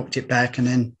players, knocked it back, and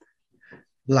then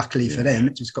luckily for them,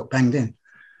 it just got banged in.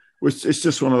 Well, it's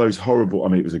just one of those horrible. I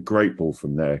mean, it was a great ball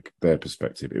from their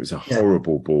perspective. It was a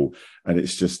horrible ball, and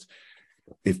it's just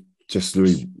if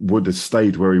Louis would have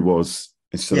stayed where he was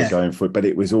instead of going for it, but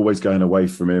it was always going away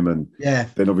from him. And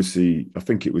then obviously, I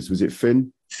think it was it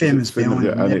Finn? Finn was behind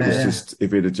him, and it was just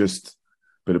if it had just,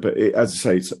 but as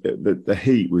I say, the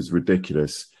heat was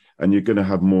ridiculous. And you're going to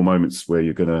have more moments where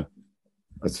you're going to,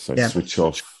 as I say, switch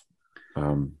off.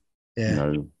 And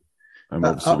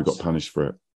obviously we got punished for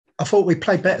it. I thought we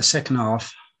played better second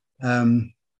half.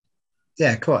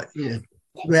 Quite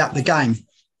throughout the game.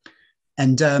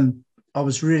 And I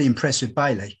was really impressed with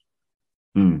Bailey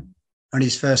on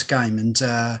his first game. And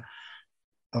I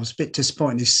was a bit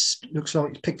disappointed. He looks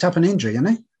like he picked up an injury,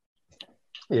 hasn't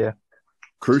he? Yeah.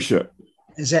 Cruciate.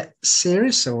 Is that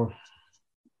serious or?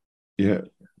 Yeah.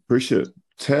 Cruciate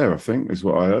tear, I think, is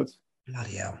what I heard.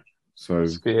 Bloody hell. So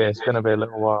it's going to be a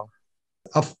little while.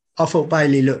 I thought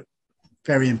Bailey looked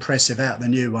very impressive out of the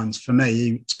new ones for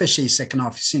me, especially second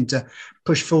half. He seemed to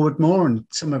push forward more, and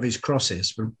some of his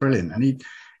crosses were brilliant. And he's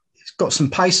got some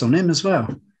pace on him as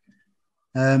well.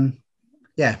 I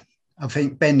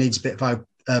think Ben needs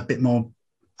a bit more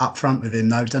up front with him,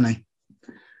 though, doesn't he?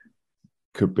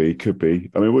 Could be.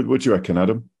 I mean, what do you reckon,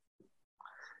 Adam?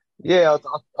 Yeah,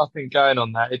 I think going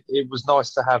on that, it was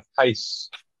nice to have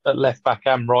pace at left back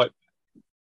and right.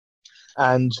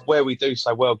 And where we do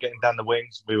so well getting down the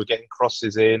wings, we were getting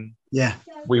crosses in. Yeah.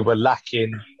 We were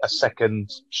lacking a second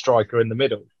striker in the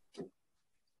middle.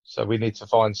 So we need to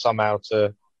find somehow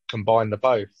to combine the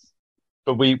both.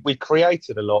 But we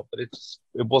created a lot, but it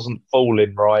wasn't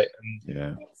falling right.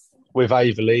 And with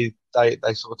Averley,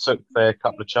 they sort of took their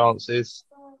couple of chances.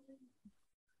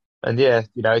 And it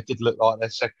did look like their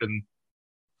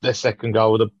second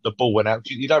goal. The ball went out.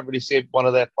 You don't really see one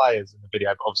of their players in the video,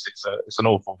 but obviously it's an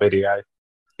awful video.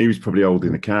 He was probably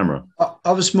holding the camera.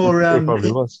 I was more. He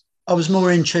probably was. I was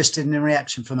more interested in the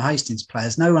reaction from the Hastings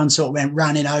players. No one sort of went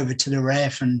running over to the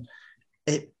ref, and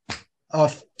I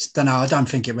don't know. I don't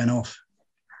think it went off.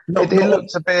 It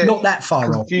looked a bit not that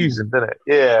far confusing, off. didn't it?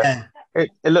 Yeah.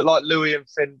 It looked like Louis and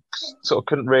Finn sort of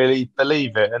couldn't really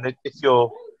believe it. And if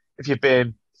you're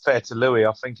being fair to Louis,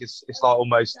 I think it's like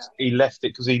almost he left it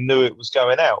because he knew it was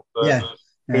going out. But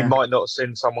he might not have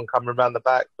seen someone coming around the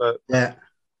back. But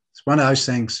it's one of those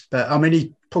things. But I mean,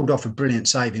 he pulled off a brilliant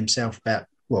save himself about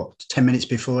 10 minutes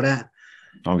before that.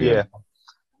 Oh yeah.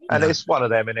 And it's one of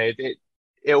them, and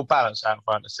it'll balance out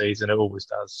throughout the season. It always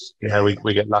does.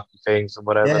 We get lucky things and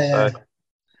whatever. Yeah. So,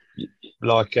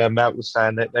 like Matt was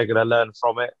saying, that they're going to learn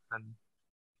from it. And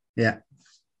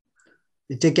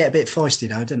it did get a bit feisty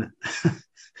though, didn't it?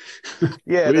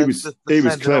 Yeah, well, he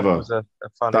was clever.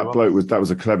 That bloke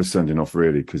was a clever sending off,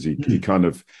 really, because he kind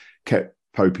of kept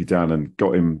Popey down and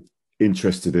got him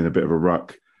interested in a bit of a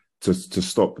ruck to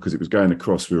stop, because it was going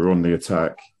across. We were on the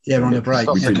attack. Yeah, on the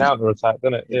break. We didn't counter attack,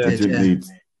 didn't it? Yeah.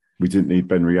 We didn't need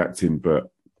Ben reacting,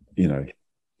 but you know,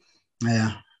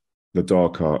 Yeah. the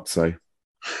dark arts, say.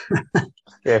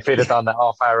 Yeah, if he'd have done that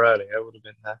half hour earlier, it would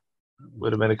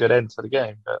have been a good end to the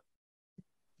game. But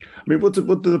I mean, what do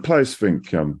the players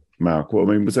think, Mark? What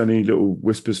I mean, was there any little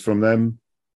whispers from them?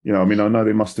 You know, I mean, I know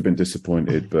they must have been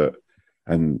disappointed,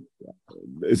 and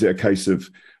is it a case of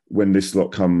when we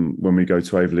go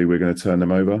to Averley, we're going to turn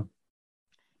them over?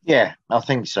 Yeah, I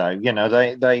think so. You know,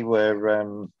 they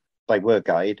were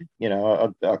gutted. You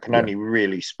know, I can only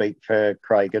really speak for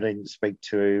Craig. I didn't speak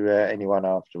to anyone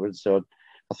afterwards. So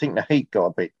I think the heat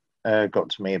got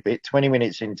to me a bit. 20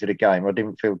 minutes into the game, I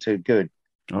didn't feel too good.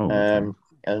 Oh, okay.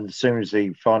 And as soon as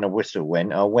the final whistle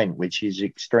went, I went, which is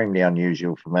extremely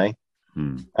unusual for me.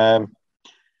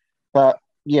 But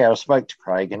yeah, I spoke to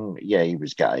Craig, and yeah, he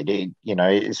was gutted. You know,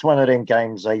 it's one of them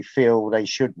games they feel they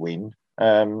should win.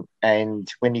 And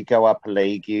when you go up a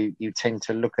league, you tend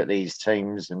to look at these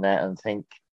teams and that and think,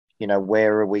 you know,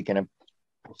 where are we going to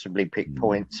possibly pick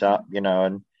points up? You know,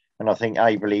 and I think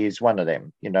Averley is one of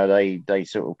them. You know, they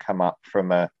sort of come up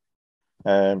from a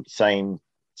same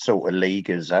sort of league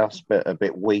as us, but a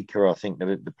bit weaker, I think,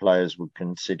 the players would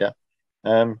consider.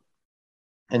 And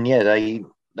yeah,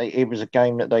 it was a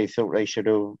game that they thought they should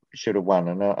have won,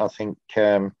 and I think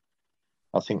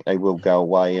they will go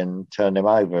away and turn them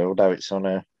over. Although it's on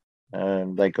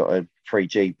they got a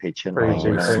 3G pitch, and it's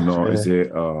not, is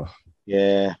it? Oh,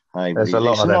 yeah, there's a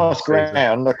lot it's of a them nice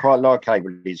ground. I quite like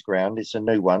Averley's ground. It's a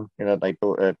new one, you know. They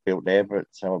built there, but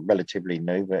it's relatively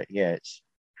new. But yeah, it's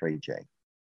 3G.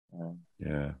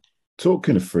 Yeah.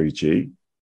 Talking of 3G,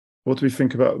 what do we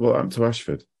think about what happened to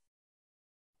Ashford?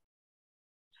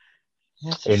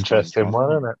 Interesting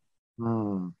one, isn't it?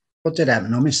 What did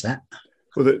happen? I missed that.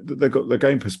 Well, they got the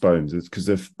game postponed because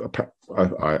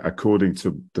according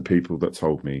to the people that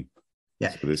told me,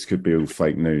 so this could be all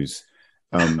fake news.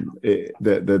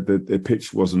 The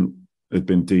pitch had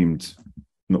been deemed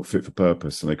not fit for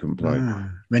purpose, and they couldn't play.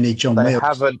 We need John They Wilkes.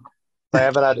 haven't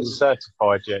had it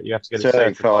certified yet. You have to get it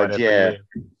certified. Yeah. Year.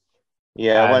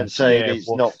 Yeah, I won't say it's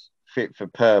what- not fit for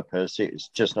purpose. It's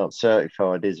just not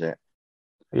certified, is it?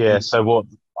 Yeah. So what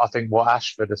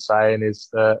Ashford are saying is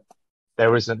that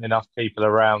there isn't enough people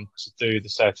around to do the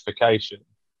certification,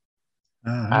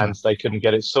 and they couldn't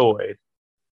get it sorted.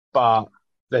 But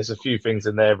there's a few things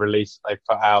in their release they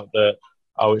put out that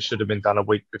it should have been done a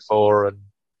week before, and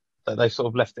that they sort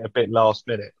of left it a bit last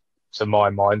minute, to my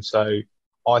mind. So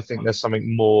I think there's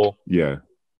something more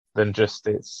than just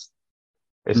it's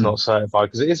not certified,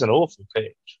 because it is an awful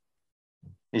pitch.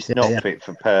 It's not fit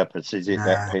for purpose, is it,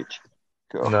 that pitch?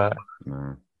 God.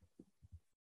 No.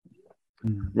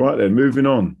 Right then, moving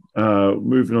on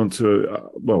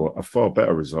to a far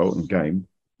better result and game.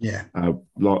 Yeah.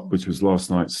 Which was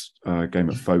last night's game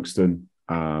at Folkestone.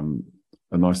 A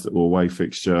nice little away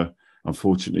fixture.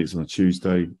 Unfortunately, it's on a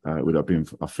Tuesday. It would have been,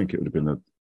 I think, it would have been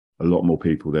a lot more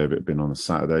people there if it had been on a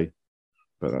Saturday.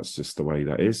 But that's just the way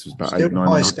that is. It was about Still 8-9.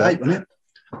 highest gate, wasn't it?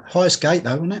 Highest gate,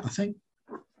 though, wasn't it? I think.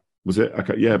 Was it?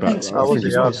 Okay, yeah, but I think so. I was it the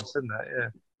was. hardest, isn't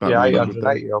it? About Yeah, 900.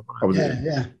 880.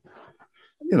 Yeah.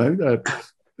 You know,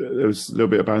 there was a little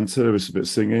bit of banter. There was a bit of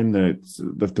singing.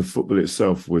 The football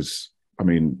itself was, I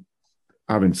mean,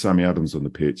 having Sammy Adams on the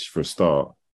pitch for a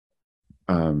start,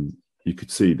 you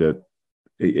could see that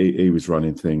he was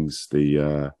running things.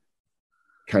 The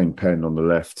Kane Penn on the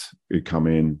left who'd come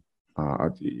in.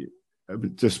 We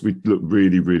looked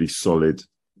really, really solid.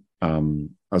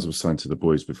 As I was saying to the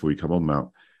boys before we come on,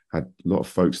 Mount, had a lot of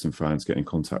Folkestone fans get in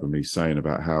contact with me saying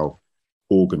about how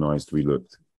organised we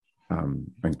looked.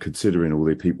 And considering all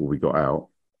the people we got out,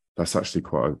 that's actually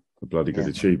quite a bloody good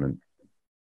achievement.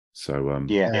 So,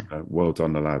 well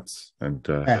done, the lads. And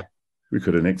we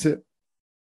could have nicked it.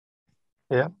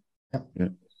 Yeah. Yeah.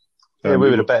 We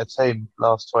were a better team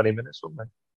last 20 minutes, weren't we?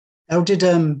 How did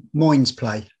Moynes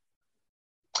play?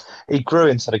 He grew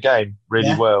into the game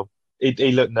really well.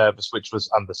 He looked nervous, which was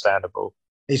understandable.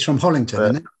 He's from Hollington,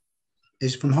 isn't he?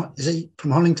 Is he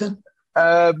from Hollington?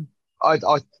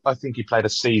 I think he played a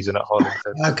season at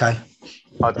Hollington. Okay.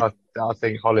 I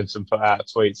think Hollington put out a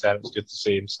tweet saying it was good to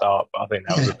see him start, but I think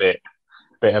that was a bit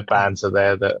of banter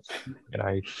there that, you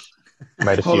know,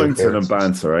 made a few Hollington and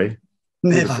banter, eh?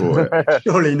 Never.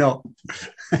 Surely not.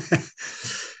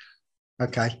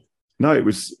 Okay. No, it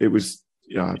was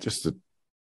just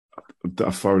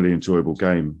a thoroughly enjoyable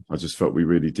game. I just felt we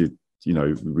really did,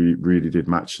 we really did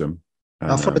match them.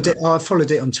 And, I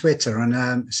followed it on Twitter,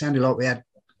 and it sounded like we had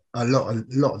a lot of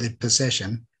the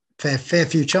possession. Fair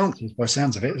few chances by the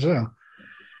sounds of it as well.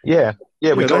 Yeah,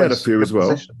 we had a few as well.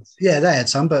 Positions. Yeah, they had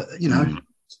some, but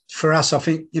for us, I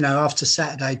think after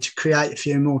Saturday to create a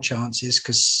few more chances,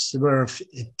 because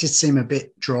it did seem a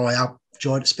bit dry,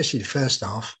 especially the first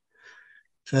half.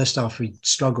 First half we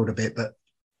struggled a bit, but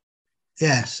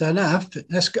yeah. So no,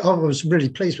 I was really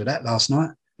pleased with that last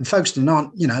night. And Folkestone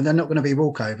aren't, they're not going to be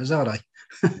walkovers, are they?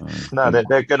 No,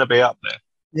 they're going to be up there.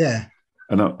 Yeah.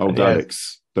 And old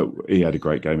Alex, he had a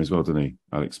great game as well, didn't he?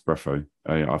 Alex Breffo.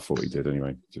 I thought he did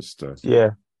anyway. Just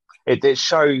yeah. It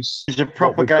shows. It was a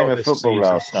proper game of football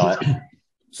last night.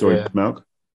 Sorry, Malk?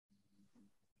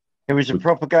 It was a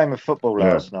proper game of football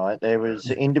last night. There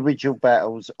was individual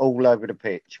battles all over the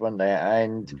pitch, wasn't there?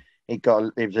 And it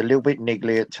was a little bit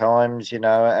niggly at times,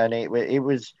 and it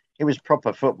was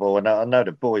proper football. And I know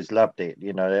the boys loved it.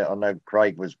 I know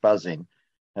Craig was buzzing,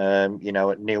 at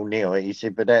 0-0. He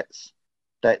said, but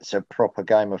that's a proper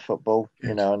game of football,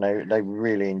 and they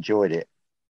really enjoyed it.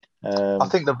 I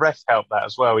think the ref helped that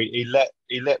as well. He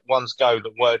let ones go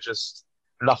that were just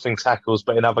nothing tackles,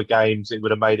 but in other games it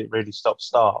would have made it really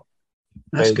stop-start.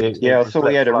 That's good. I thought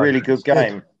he had a really good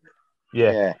game.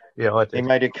 Yeah, I did. He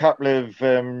made a couple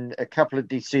of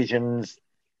decisions,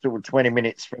 sort of 20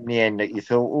 minutes from the end, that you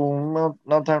thought, well,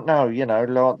 I don't know,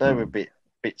 like they were a bit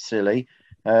silly.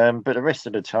 But the rest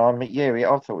of the time,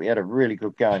 I thought he had a really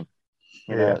good game.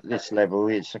 At this level,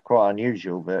 it's quite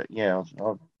unusual, but I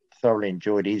thoroughly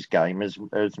enjoyed his game as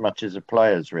much as the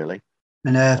players, really.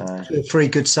 And 3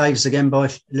 good saves again by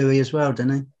Louis as well,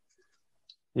 didn't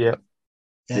he?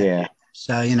 Yeah.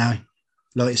 So,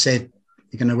 like you said,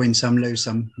 you're going to win some, lose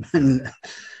some.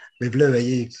 With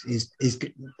Louis, he's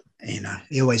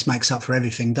he always makes up for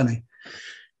everything, doesn't he?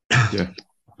 Yeah.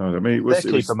 No, I mean, their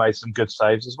keeper made some good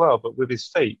saves as well, but with his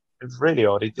feet, it was really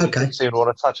odd. He didn't seem to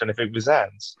want to touch anything with his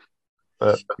hands.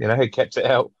 But, he kept it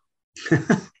out.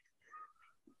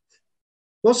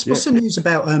 What's the news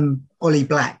about Ollie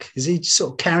Black? Is he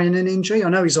sort of carrying an injury? I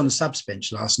know he's on the subs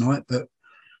bench last night, but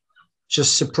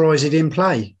just surprised he didn't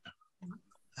play.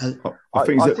 I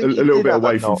think he's a little bit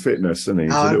away from fitness, isn't he?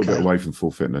 He's a little bit away from full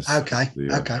fitness. Okay,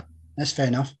 that's fair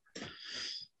enough.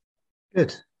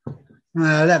 Good.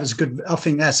 That was good. I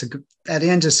think that's a good. At the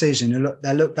end of the season,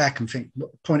 they look back and think,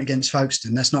 point against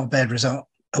Folkestone, that's not a bad result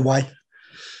away.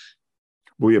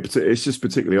 Well, yeah, it's just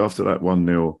particularly after that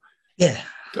 1-0. Yeah.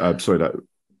 Sorry,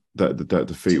 that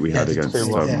defeat we had against the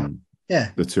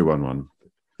 2-1 one.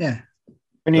 Yeah.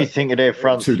 When you think of their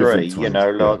front three,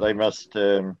 they must,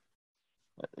 they're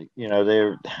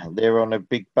on a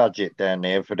big budget down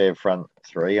there for their front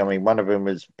three. I mean, one of them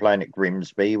was playing at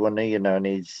Grimsby, wasn't he? And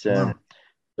he's so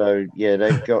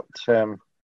they've got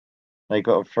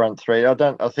a front three. I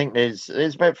think there's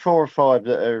about 4 or 5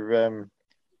 that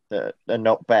are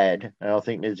not bad, and I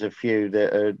think there's a few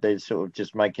that they're sort of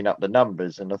just making up the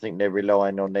numbers, and I think they're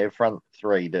relying on their front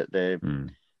three that they're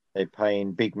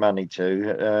paying big money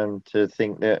to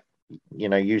think that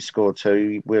you score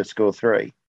 2, we'll score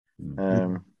 3.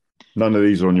 None of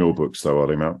these are on your books, though, are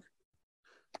they, Matt?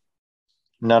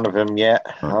 None of them yet.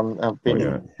 I've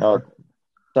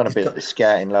done a bit of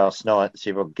scouting last night to see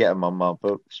if I can get them on my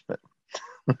books, but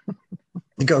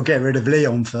you've got to get rid of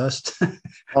Leon first.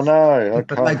 I know. I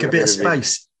can't make a bit of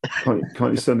space. Can't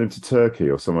you send him to Turkey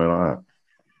or somewhere like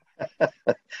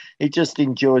that? He just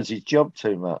enjoys his job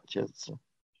too much.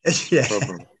 That's the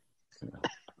problem.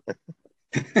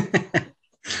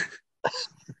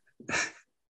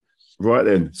 Right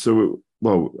then. So,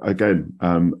 again,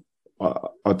 I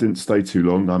didn't stay too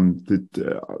long. Did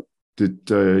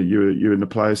you and the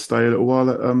players stay a little while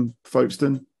at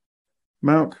Folkestone,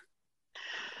 Malk?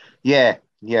 Yeah.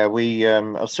 We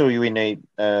I saw you in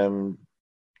the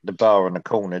bar on the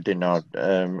corner, didn't I?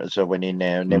 As I went in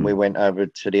there, and then we went over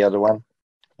to the other one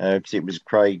because it was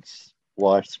Craig's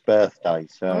wife's birthday.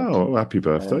 So, happy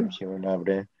birthday! She went over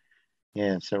there.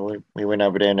 Yeah, so we went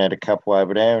over there and had a couple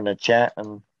over there and a chat.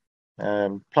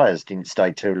 And players didn't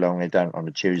stay too long. They don't on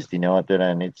a Tuesday night, do they?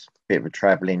 And it's a bit of a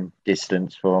travelling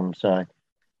distance for them. So,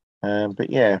 but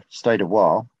yeah, stayed a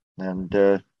while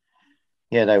and.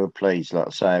 They were pleased. Like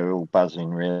I say, they were all buzzing.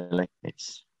 Really,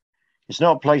 it's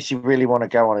not a place you really want to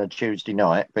go on a Tuesday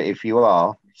night. But if you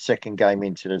are, second game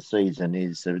into the season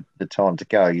is the time to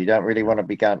go. You don't really want to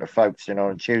be going to Folkestone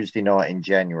on a Tuesday night in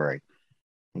January.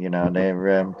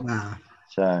 They're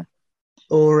so.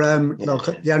 Or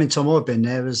like the only time I've been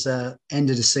there was end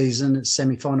of the season, at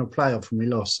semi-final playoff, and we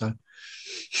lost. So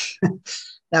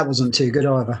that wasn't too good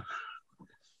either.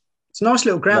 It's a nice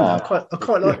little ground. No. I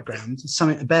quite like the ground. There's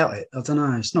something about it. I don't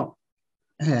know. It's not.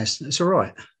 Yeah, it's all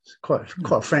right. It's quite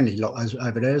a friendly lot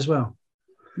over there as well.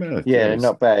 Yeah,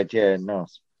 not bad. Yeah,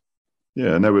 nice.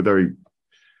 Yeah, and they were very.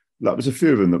 Like, there's a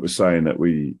few of them that were saying that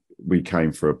we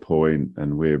came for a point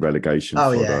and we're relegation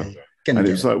fodder. Yeah. And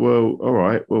it was like, well, all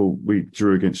right. Well, we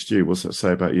drew against you. What's that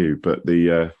say about you? But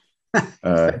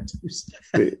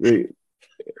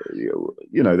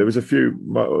there was a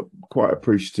few quite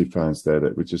appreciative fans there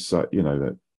that were just like,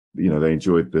 they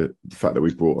enjoyed the fact that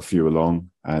we brought a few along,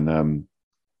 and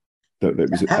that it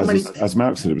was, as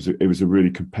Mark said, it was a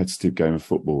really competitive game of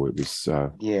football. It was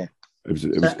it was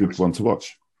a good one to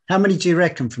watch. How many do you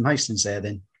reckon from Hastings there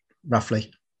then,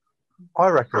 roughly? I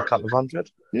reckon a couple of hundred.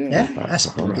 Yeah,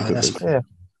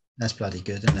 that's bloody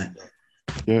good, isn't it?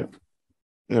 Yeah.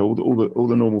 All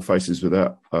the normal faces were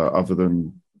there, other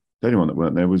than the only one that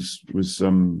weren't there was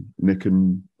Nick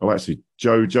and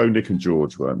Joe, Nick and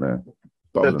George weren't there.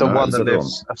 But the one that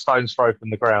lives a stone's throw from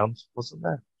the ground wasn't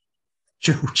there.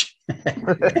 George.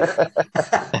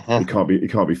 He can't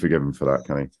be forgiven for that,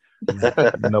 can he?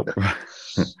 Nope.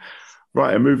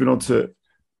 Right, and moving on to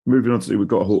we've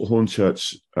got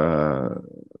Hornchurch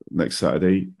next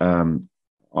Saturday.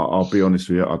 I'll be honest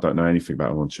with you, I don't know anything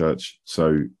about Hornchurch,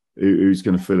 so who's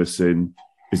going to fill us in?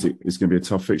 It's going to be a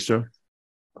tough fixture.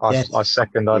 I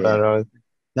second. I don't know.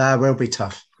 No, it will be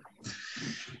tough.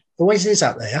 Always is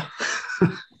up there.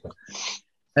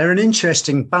 They're an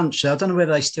interesting bunch. I don't know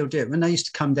whether they still do it. When they used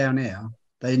to come down here,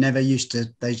 they never used to.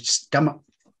 They just come up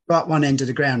right one end of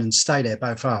the ground and stay there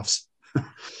both halves.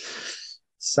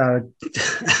 So,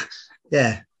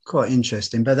 yeah, quite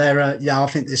interesting. But they're, I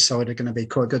think this side are going to be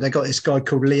quite good. They got this guy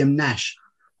called Liam Nash.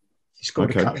 He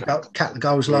scored a couple of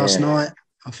goals last night.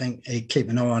 I think he'd keep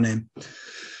an eye on him.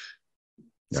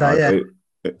 So,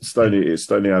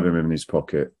 Stoney have him in his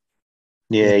pocket.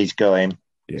 Yeah, he's got him.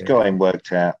 Yeah. He's got him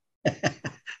worked out.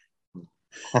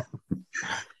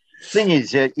 Thing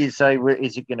is, you say,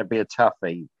 is it going to be a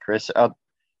toughie, Chris? I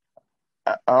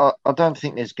don't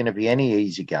think there's going to be any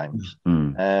easy games.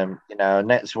 And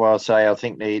that's why I say I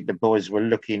think the boys were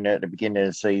looking at the beginning of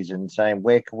the season saying,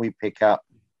 where can we pick up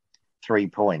 3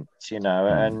 points, and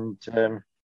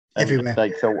everywhere.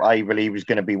 They thought Averley was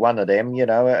going to be one of them,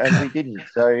 and we didn't.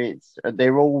 So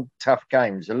they're all tough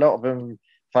games. A lot of them,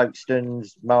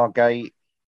 Folkestones, Margate,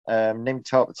 them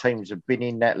type of teams have been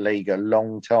in that league a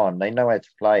long time. They know how to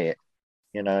play it.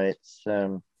 It's...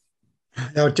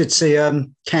 I did see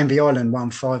Canvey Island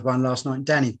won 5-1 last night.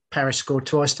 Danny Parrish scored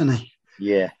twice, didn't he?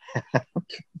 Yeah.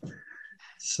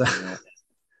 So...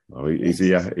 Oh,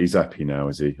 he's happy now,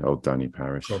 is he? Old Danny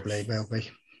Parrish. Probably will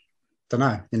be. Don't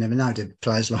know. You never know, do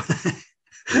players like that.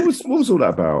 What was all that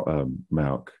about,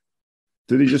 Malk?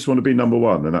 Did he just want to be number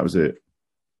one and that was it?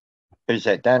 Who's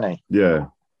that, Danny? Yeah.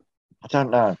 I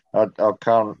don't know. I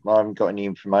haven't got any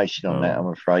information on that, I'm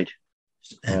afraid.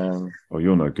 You're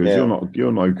no good. Yeah.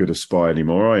 You're no good a spy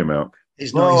anymore, are you, Malk?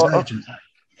 He's not his agent.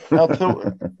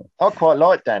 I quite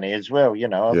like Danny as well. I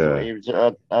thought he was,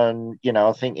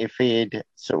 I think if he had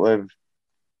sort of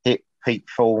hit peak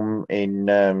form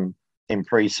in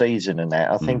pre-season and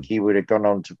that, I think he would have gone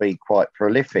on to be quite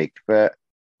prolific. But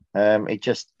it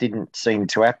just didn't seem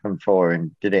to happen for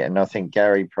him, did it? And I think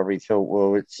Gary probably thought,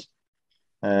 well, it's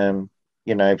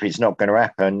if it's not going to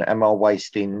happen, am I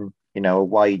wasting a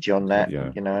wage on that?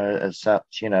 As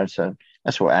such, so.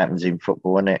 That's what happens in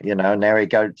football, isn't it? Now he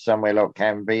goes somewhere like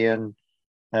Canvey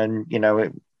and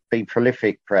it be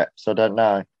prolific, perhaps. I don't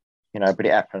know, but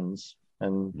it happens.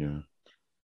 And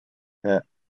when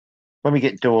we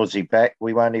get Dorsey back,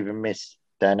 we won't even miss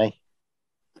Danny.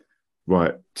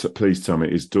 Right. Please tell me,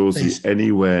 is Dorsey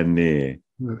anywhere near?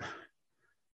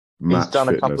 He's done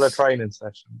a couple of training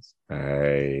sessions.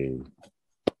 Hey.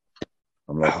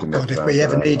 God, if we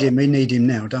ever need him, we need him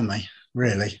now, don't we?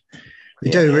 Really. We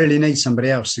do really need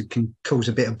somebody else who can cause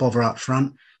a bit of bother up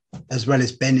front, as well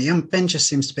as Ben. Ben just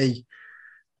seems to be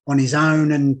on his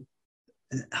own, and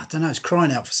I don't know, it's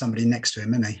crying out for somebody next to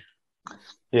him, isn't he?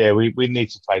 Yeah, we need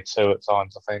to play two at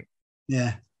times, I think.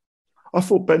 Yeah. I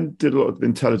thought Ben did a lot of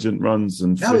intelligent runs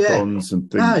and flip-ons and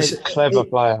things. No, he's a clever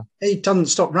player. He doesn't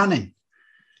stop running.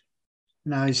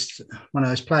 He's one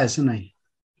of those players, isn't he?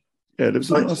 Yeah, there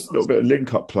was a nice little bit of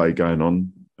link-up play going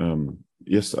on.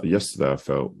 Yesterday I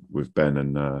felt with Ben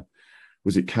and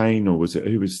was it Kane or was it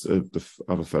who was the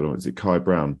other fellow? Was it Kai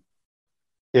Brown?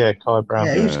 Yeah, Kai Brown.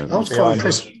 Yeah, I was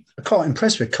quite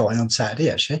impressed with Kai on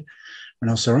Saturday actually when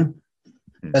I saw him.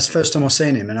 That's the first time I've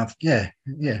seen him, and I've I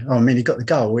mean, he got the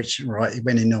goal, which he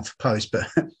went in off the post, but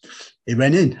he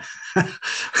went in.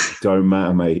 Don't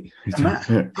matter, mate.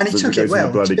 And he took it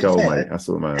well. Bloody goal, mate. That's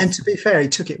all that matters. And to be fair, he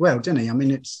took it well, didn't he? I mean,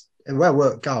 it's a well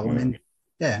worked goal. I mean,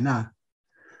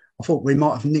 I thought we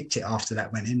might have nicked it after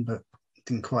that went in, but it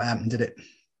didn't quite happen, did it?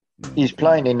 He's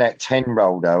playing in that 10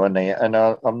 role though, isn't he? And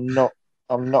I'm not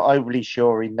overly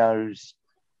sure he knows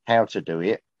how to do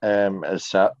it as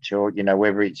such, or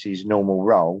whether it's his normal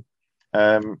role.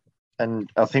 And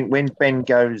I think when Ben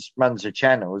runs the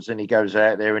channels and he goes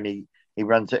out there and he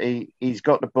runs it, he's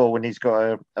got the ball and he's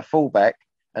got a fullback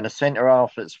and a centre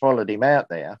half that's followed him out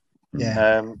there.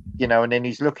 Yeah. You know, and then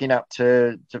he's looking up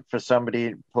to for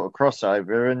somebody to put a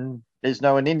crossover, and there's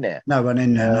no one in there. No one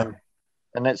in there. No.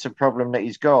 And that's a problem that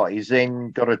he's got. He's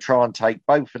then got to try and take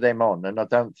both of them on, and I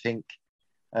don't think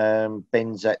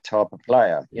Ben's that type of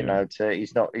player. You know,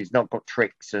 he's not got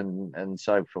tricks and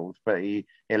so forth, but he'll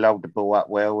hold the ball up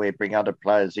well. He'll bring other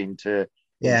players into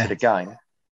the game.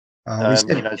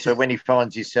 You know, so when he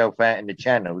finds himself out in the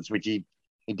channels, which he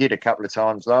did a couple of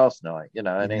times last night, you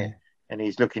know, and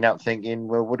he's looking up thinking,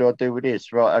 well, what do I do with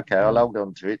this? Right, okay, I'll hold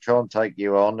on to it, try and take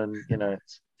you on, and you know,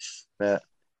 but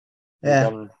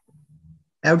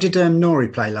how did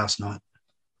Nori play last night?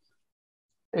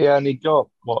 He only got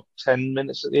 10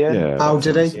 minutes at the end. Yeah. Oh,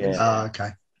 did he? Yeah. Oh, okay.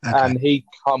 And he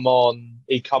come on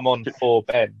for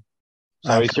Ben.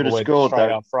 So he should have went scored straight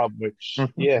though. up front, which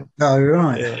yeah. Oh,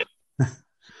 right. Yeah.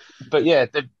 But yeah,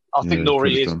 I think Nori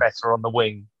could've is done. better on the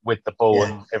wing with the ball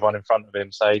and everyone in front of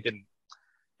him. So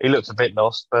he looked a bit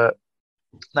lost, but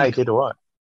no, he did all right.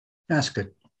 That's good.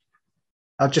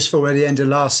 I just thought at the end of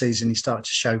last season he started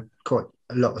to show quite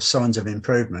a lot of signs of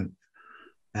improvement,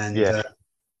 and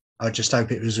I just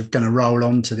hope it was going to roll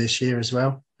on to this year as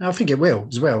well. I think it will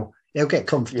as well. He'll get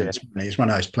confidence. Yeah. He's one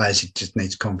of those players who just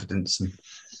needs confidence, and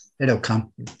it'll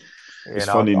come. It's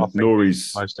funny.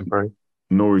 Nori's most improved.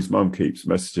 Nori's mum keeps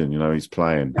messaging. You know, he's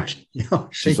playing. She's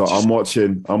like, just... I'm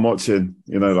watching.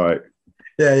 You know, like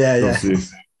yeah.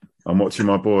 I'm watching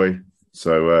my boy.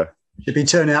 So she'll be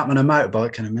turning up on a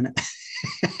motorbike in a minute.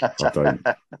 I don't.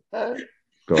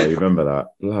 God, you remember that?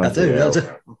 I do.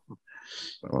 That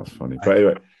was funny. But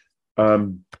anyway,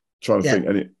 trying to think.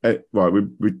 Right,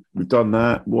 we've done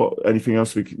that. Anything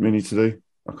else we need to do?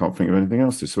 I can't think of anything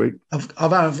else this week.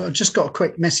 I've just got a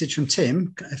quick message from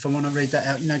Tim. If I want to read that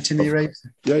out, you know, Timmy Reeves.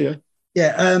 Yeah.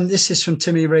 This is from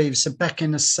Timmy Reeves. So back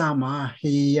in the summer,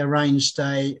 he arranged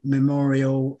a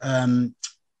memorial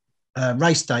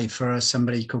race day for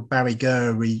somebody called Barry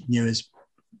Gurr. We knew as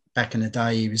back in the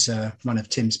day. He was one of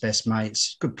Tim's best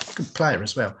mates. Good player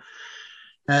as well.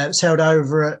 It's held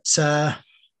over at. It's all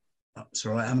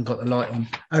right. I haven't got the light on.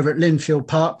 Over at Linfield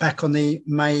Park, back on the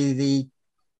May the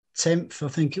 10th, I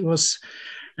think it was.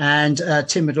 And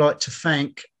Tim would like to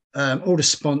thank all the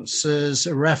sponsors,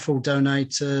 raffle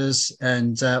donators,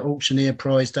 and auctioneer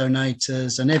prize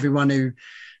donators, and everyone who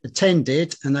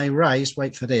attended. And they raised,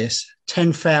 wait for this,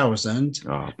 10,000.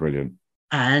 Oh, brilliant!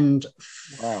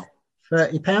 Wow.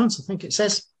 £30, I think it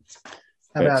says.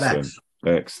 How about that?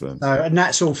 Excellent. And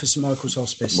that's all for St Michael's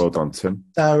Hospice. Well done, Tim.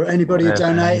 So anybody who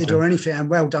donated or anything, and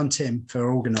well done, Tim,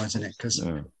 for organising it, because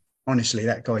honestly,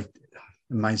 that guy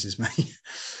amazes me.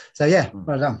 So yeah,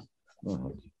 well done.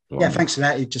 Oh, thanks for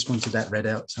that. He just wanted that read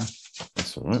out. So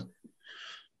that's all right.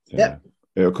 Yeah.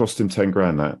 It'll cost him 10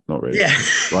 grand. That not really. Yeah.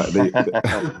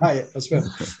 Right. As well.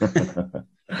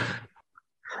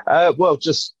 Well,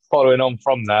 just following on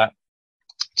from that,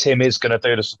 Tim is going to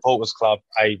do the Supporters Club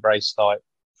a race night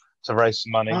to raise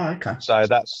some money. Oh, okay. So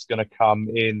that's going to come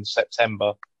in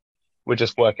September. We're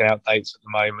just working out dates at the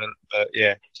moment, but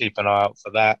yeah, keep an eye out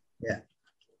for that. Yeah.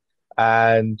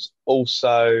 And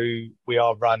also, we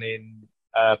are running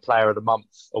Player of the Month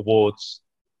awards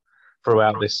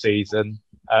throughout this season.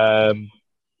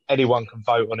 Anyone can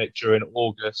vote on it during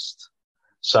August.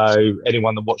 So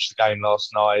anyone that watched the game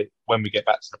last night, when we get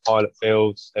back to the pilot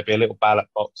fields, there'll be a little ballot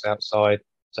box outside,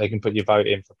 so you can put your vote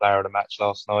in for Player of the Match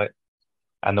last night,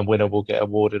 and the winner will get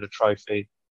awarded a trophy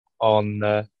on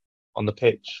the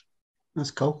pitch.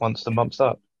 That's cool. Once the month's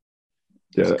up.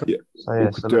 Yeah. Cool.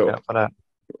 So look out for that.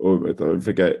 Or don't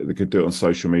forget, they could do it on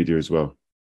social media as well,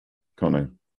 can't they?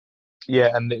 Yeah,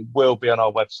 and it will be on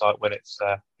our website when it's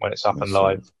up and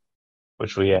live,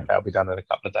 which that'll be done in a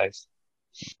couple of days.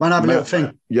 One other little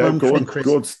thing. Yeah, go on, Chris.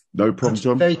 No problem,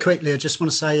 John. Very quickly, I just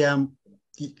want to say the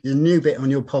new bit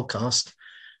on your podcast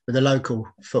with the local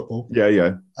football.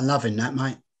 Yeah. I'm loving that,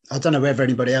 mate. I don't know whether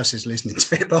anybody else is listening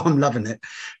to it, but I'm loving it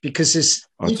because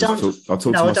I talk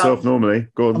to myself normally.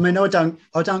 Go on. I mean, I don't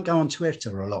go on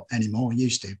Twitter a lot anymore. I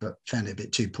used to, but found it a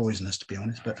bit too poisonous, to be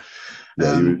honest. But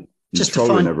you're just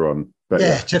trolling to find everyone.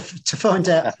 But to find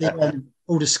out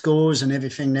all the scores and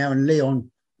everything now, and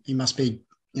Leon, he must be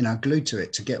glued to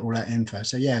it to get all that info.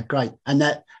 So yeah, great. And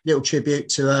that little tribute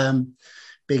to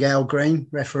Big Al Green,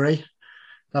 referee,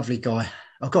 lovely guy.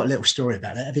 I've got a little story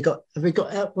about it. Have we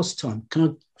got out? What's the time? Can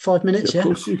I 5 minutes? Yeah,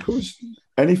 of course.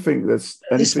 Anything about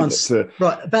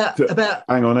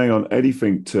hang on.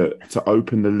 Anything to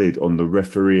open the lid on the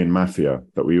refereeing mafia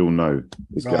that we all know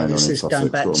is going on in Sussex. This is going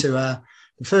back to the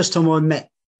first time I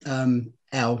met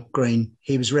Al Green.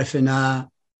 He was reffing a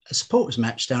supporters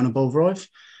match down at Bulverhive.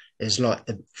 It was like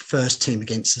the first team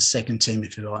against the second team,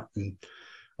 if you like. And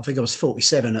I think I was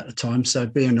 47 at the time. So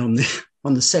being on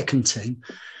the second team,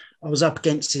 I was up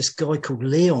against this guy called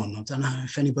Leon. I don't know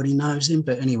if anybody knows him,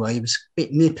 but anyway, he was a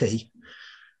bit nippy.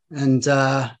 And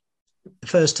the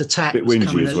first attack Bit was whingy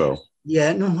coming as well.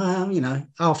 Yeah, no, well,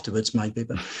 afterwards maybe.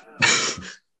 But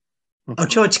I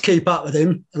tried to keep up with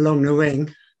him along the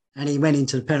wing, and he went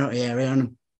into the penalty area.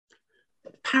 And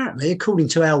apparently, according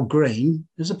to Al Green,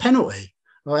 there's a penalty.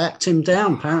 I hacked him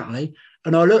down, apparently.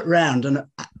 And I looked round, and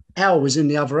Al was in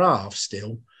the other half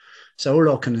still. So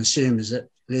all I can assume is that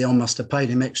Leon must have paid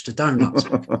him extra donuts.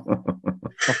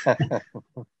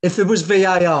 If there was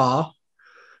VAR,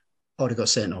 I'd have got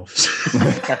sent off.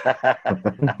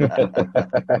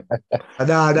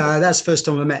 No, that's the first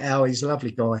time I met Al. He's a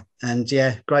lovely guy. And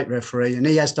yeah, great referee. And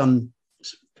he has done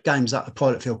games up the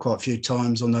Pilot Field quite a few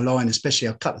times on the line, especially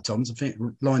a couple of times. I think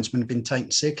linesmen have been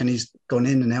taken sick and he's gone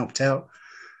in and helped out.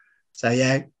 So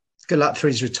yeah, good luck for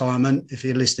his retirement if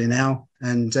you're listening now.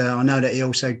 And I know that he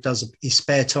also does his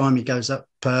spare time. He goes up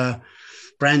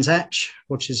Brands Hatch,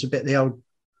 watches a bit of the old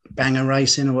banger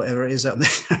racing or whatever it is up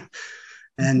there.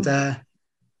 And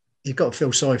you've got to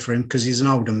feel sorry for him because he's an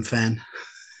Oldham fan.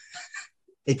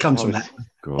 He comes from that.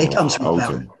 He comes from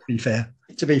that.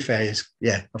 To be fair,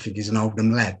 I think he's an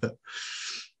Oldham lad. But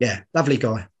yeah, lovely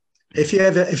guy. If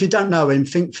you don't know him,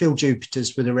 think Phil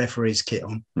Jupiter's with a referee's kit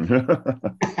on.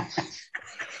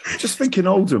 Just thinking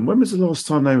Oldham, when was the last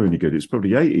time they were any good? It was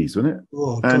probably 80s, wasn't it?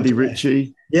 Oh, Andy God,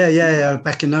 Ritchie. Yeah.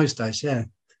 Back in those days, yeah.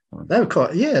 They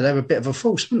were they were a bit of a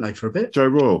force, weren't they, for a bit? Joe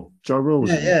Royal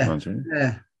was yeah.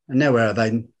 And now where are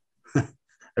they?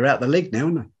 They're out the league now,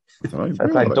 aren't they? They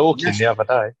played Dorking the other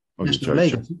day. Oh, National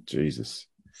League. Jesus.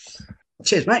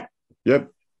 Cheers, mate.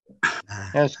 Yep.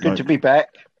 It's good to be back.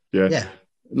 Yeah.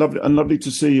 Lovely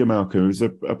to see you, Malcolm. It was a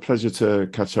pleasure to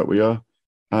catch up with you.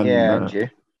 And, and you.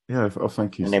 Yeah,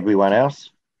 thank you. And everyone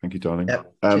else. Thank you, darling.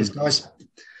 Yep. Cheers, guys.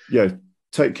 Yeah,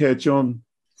 take care, John.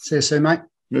 See you soon, mate.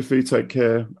 Miffy, take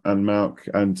care, and Malk.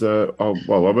 And I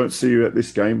won't see you at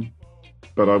this game,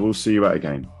 but I will see you at a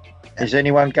game. Is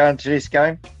anyone going to this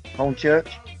game? Hornchurch?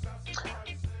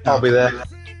 I'll be there.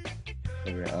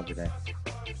 I'll be there.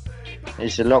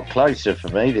 It's a lot closer for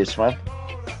me, this one.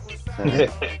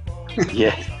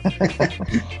 Yeah.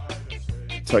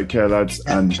 Take care, lads,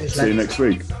 and see you next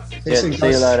week. See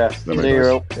you later. See you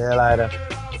all. See you later.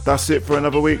 That's it for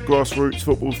another week, grassroots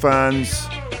football fans.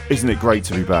 Isn't it great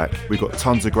to be back? We've got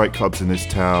tons of great clubs in this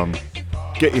town.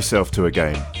 Get yourself to a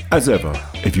game. As ever,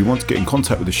 if you want to get in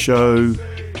contact with the show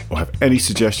or have any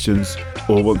suggestions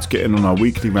or want to get in on our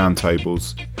weekly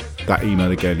roundtables, that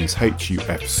email again is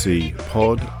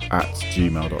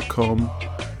hufcpod@gmail.com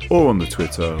or on the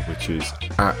Twitter, which is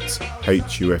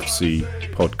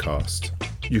 @hufcpodcast.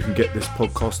 You can get this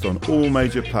podcast on all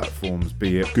major platforms,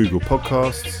 be it Google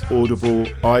Podcasts, Audible,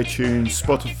 iTunes,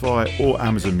 Spotify or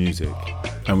Amazon Music.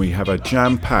 And we have a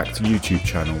jam-packed YouTube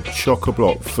channel,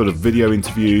 chock-a-block, full of video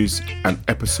interviews and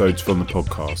episodes from the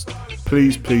podcast.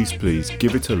 Please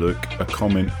give it a look, a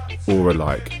comment or a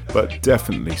like, but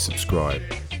definitely subscribe.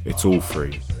 It's all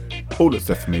free. All that's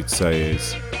left for me to say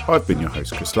is, I've been your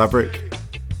host, Chris Laverick.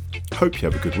 Hope you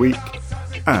have a good week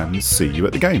and see you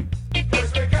at the game.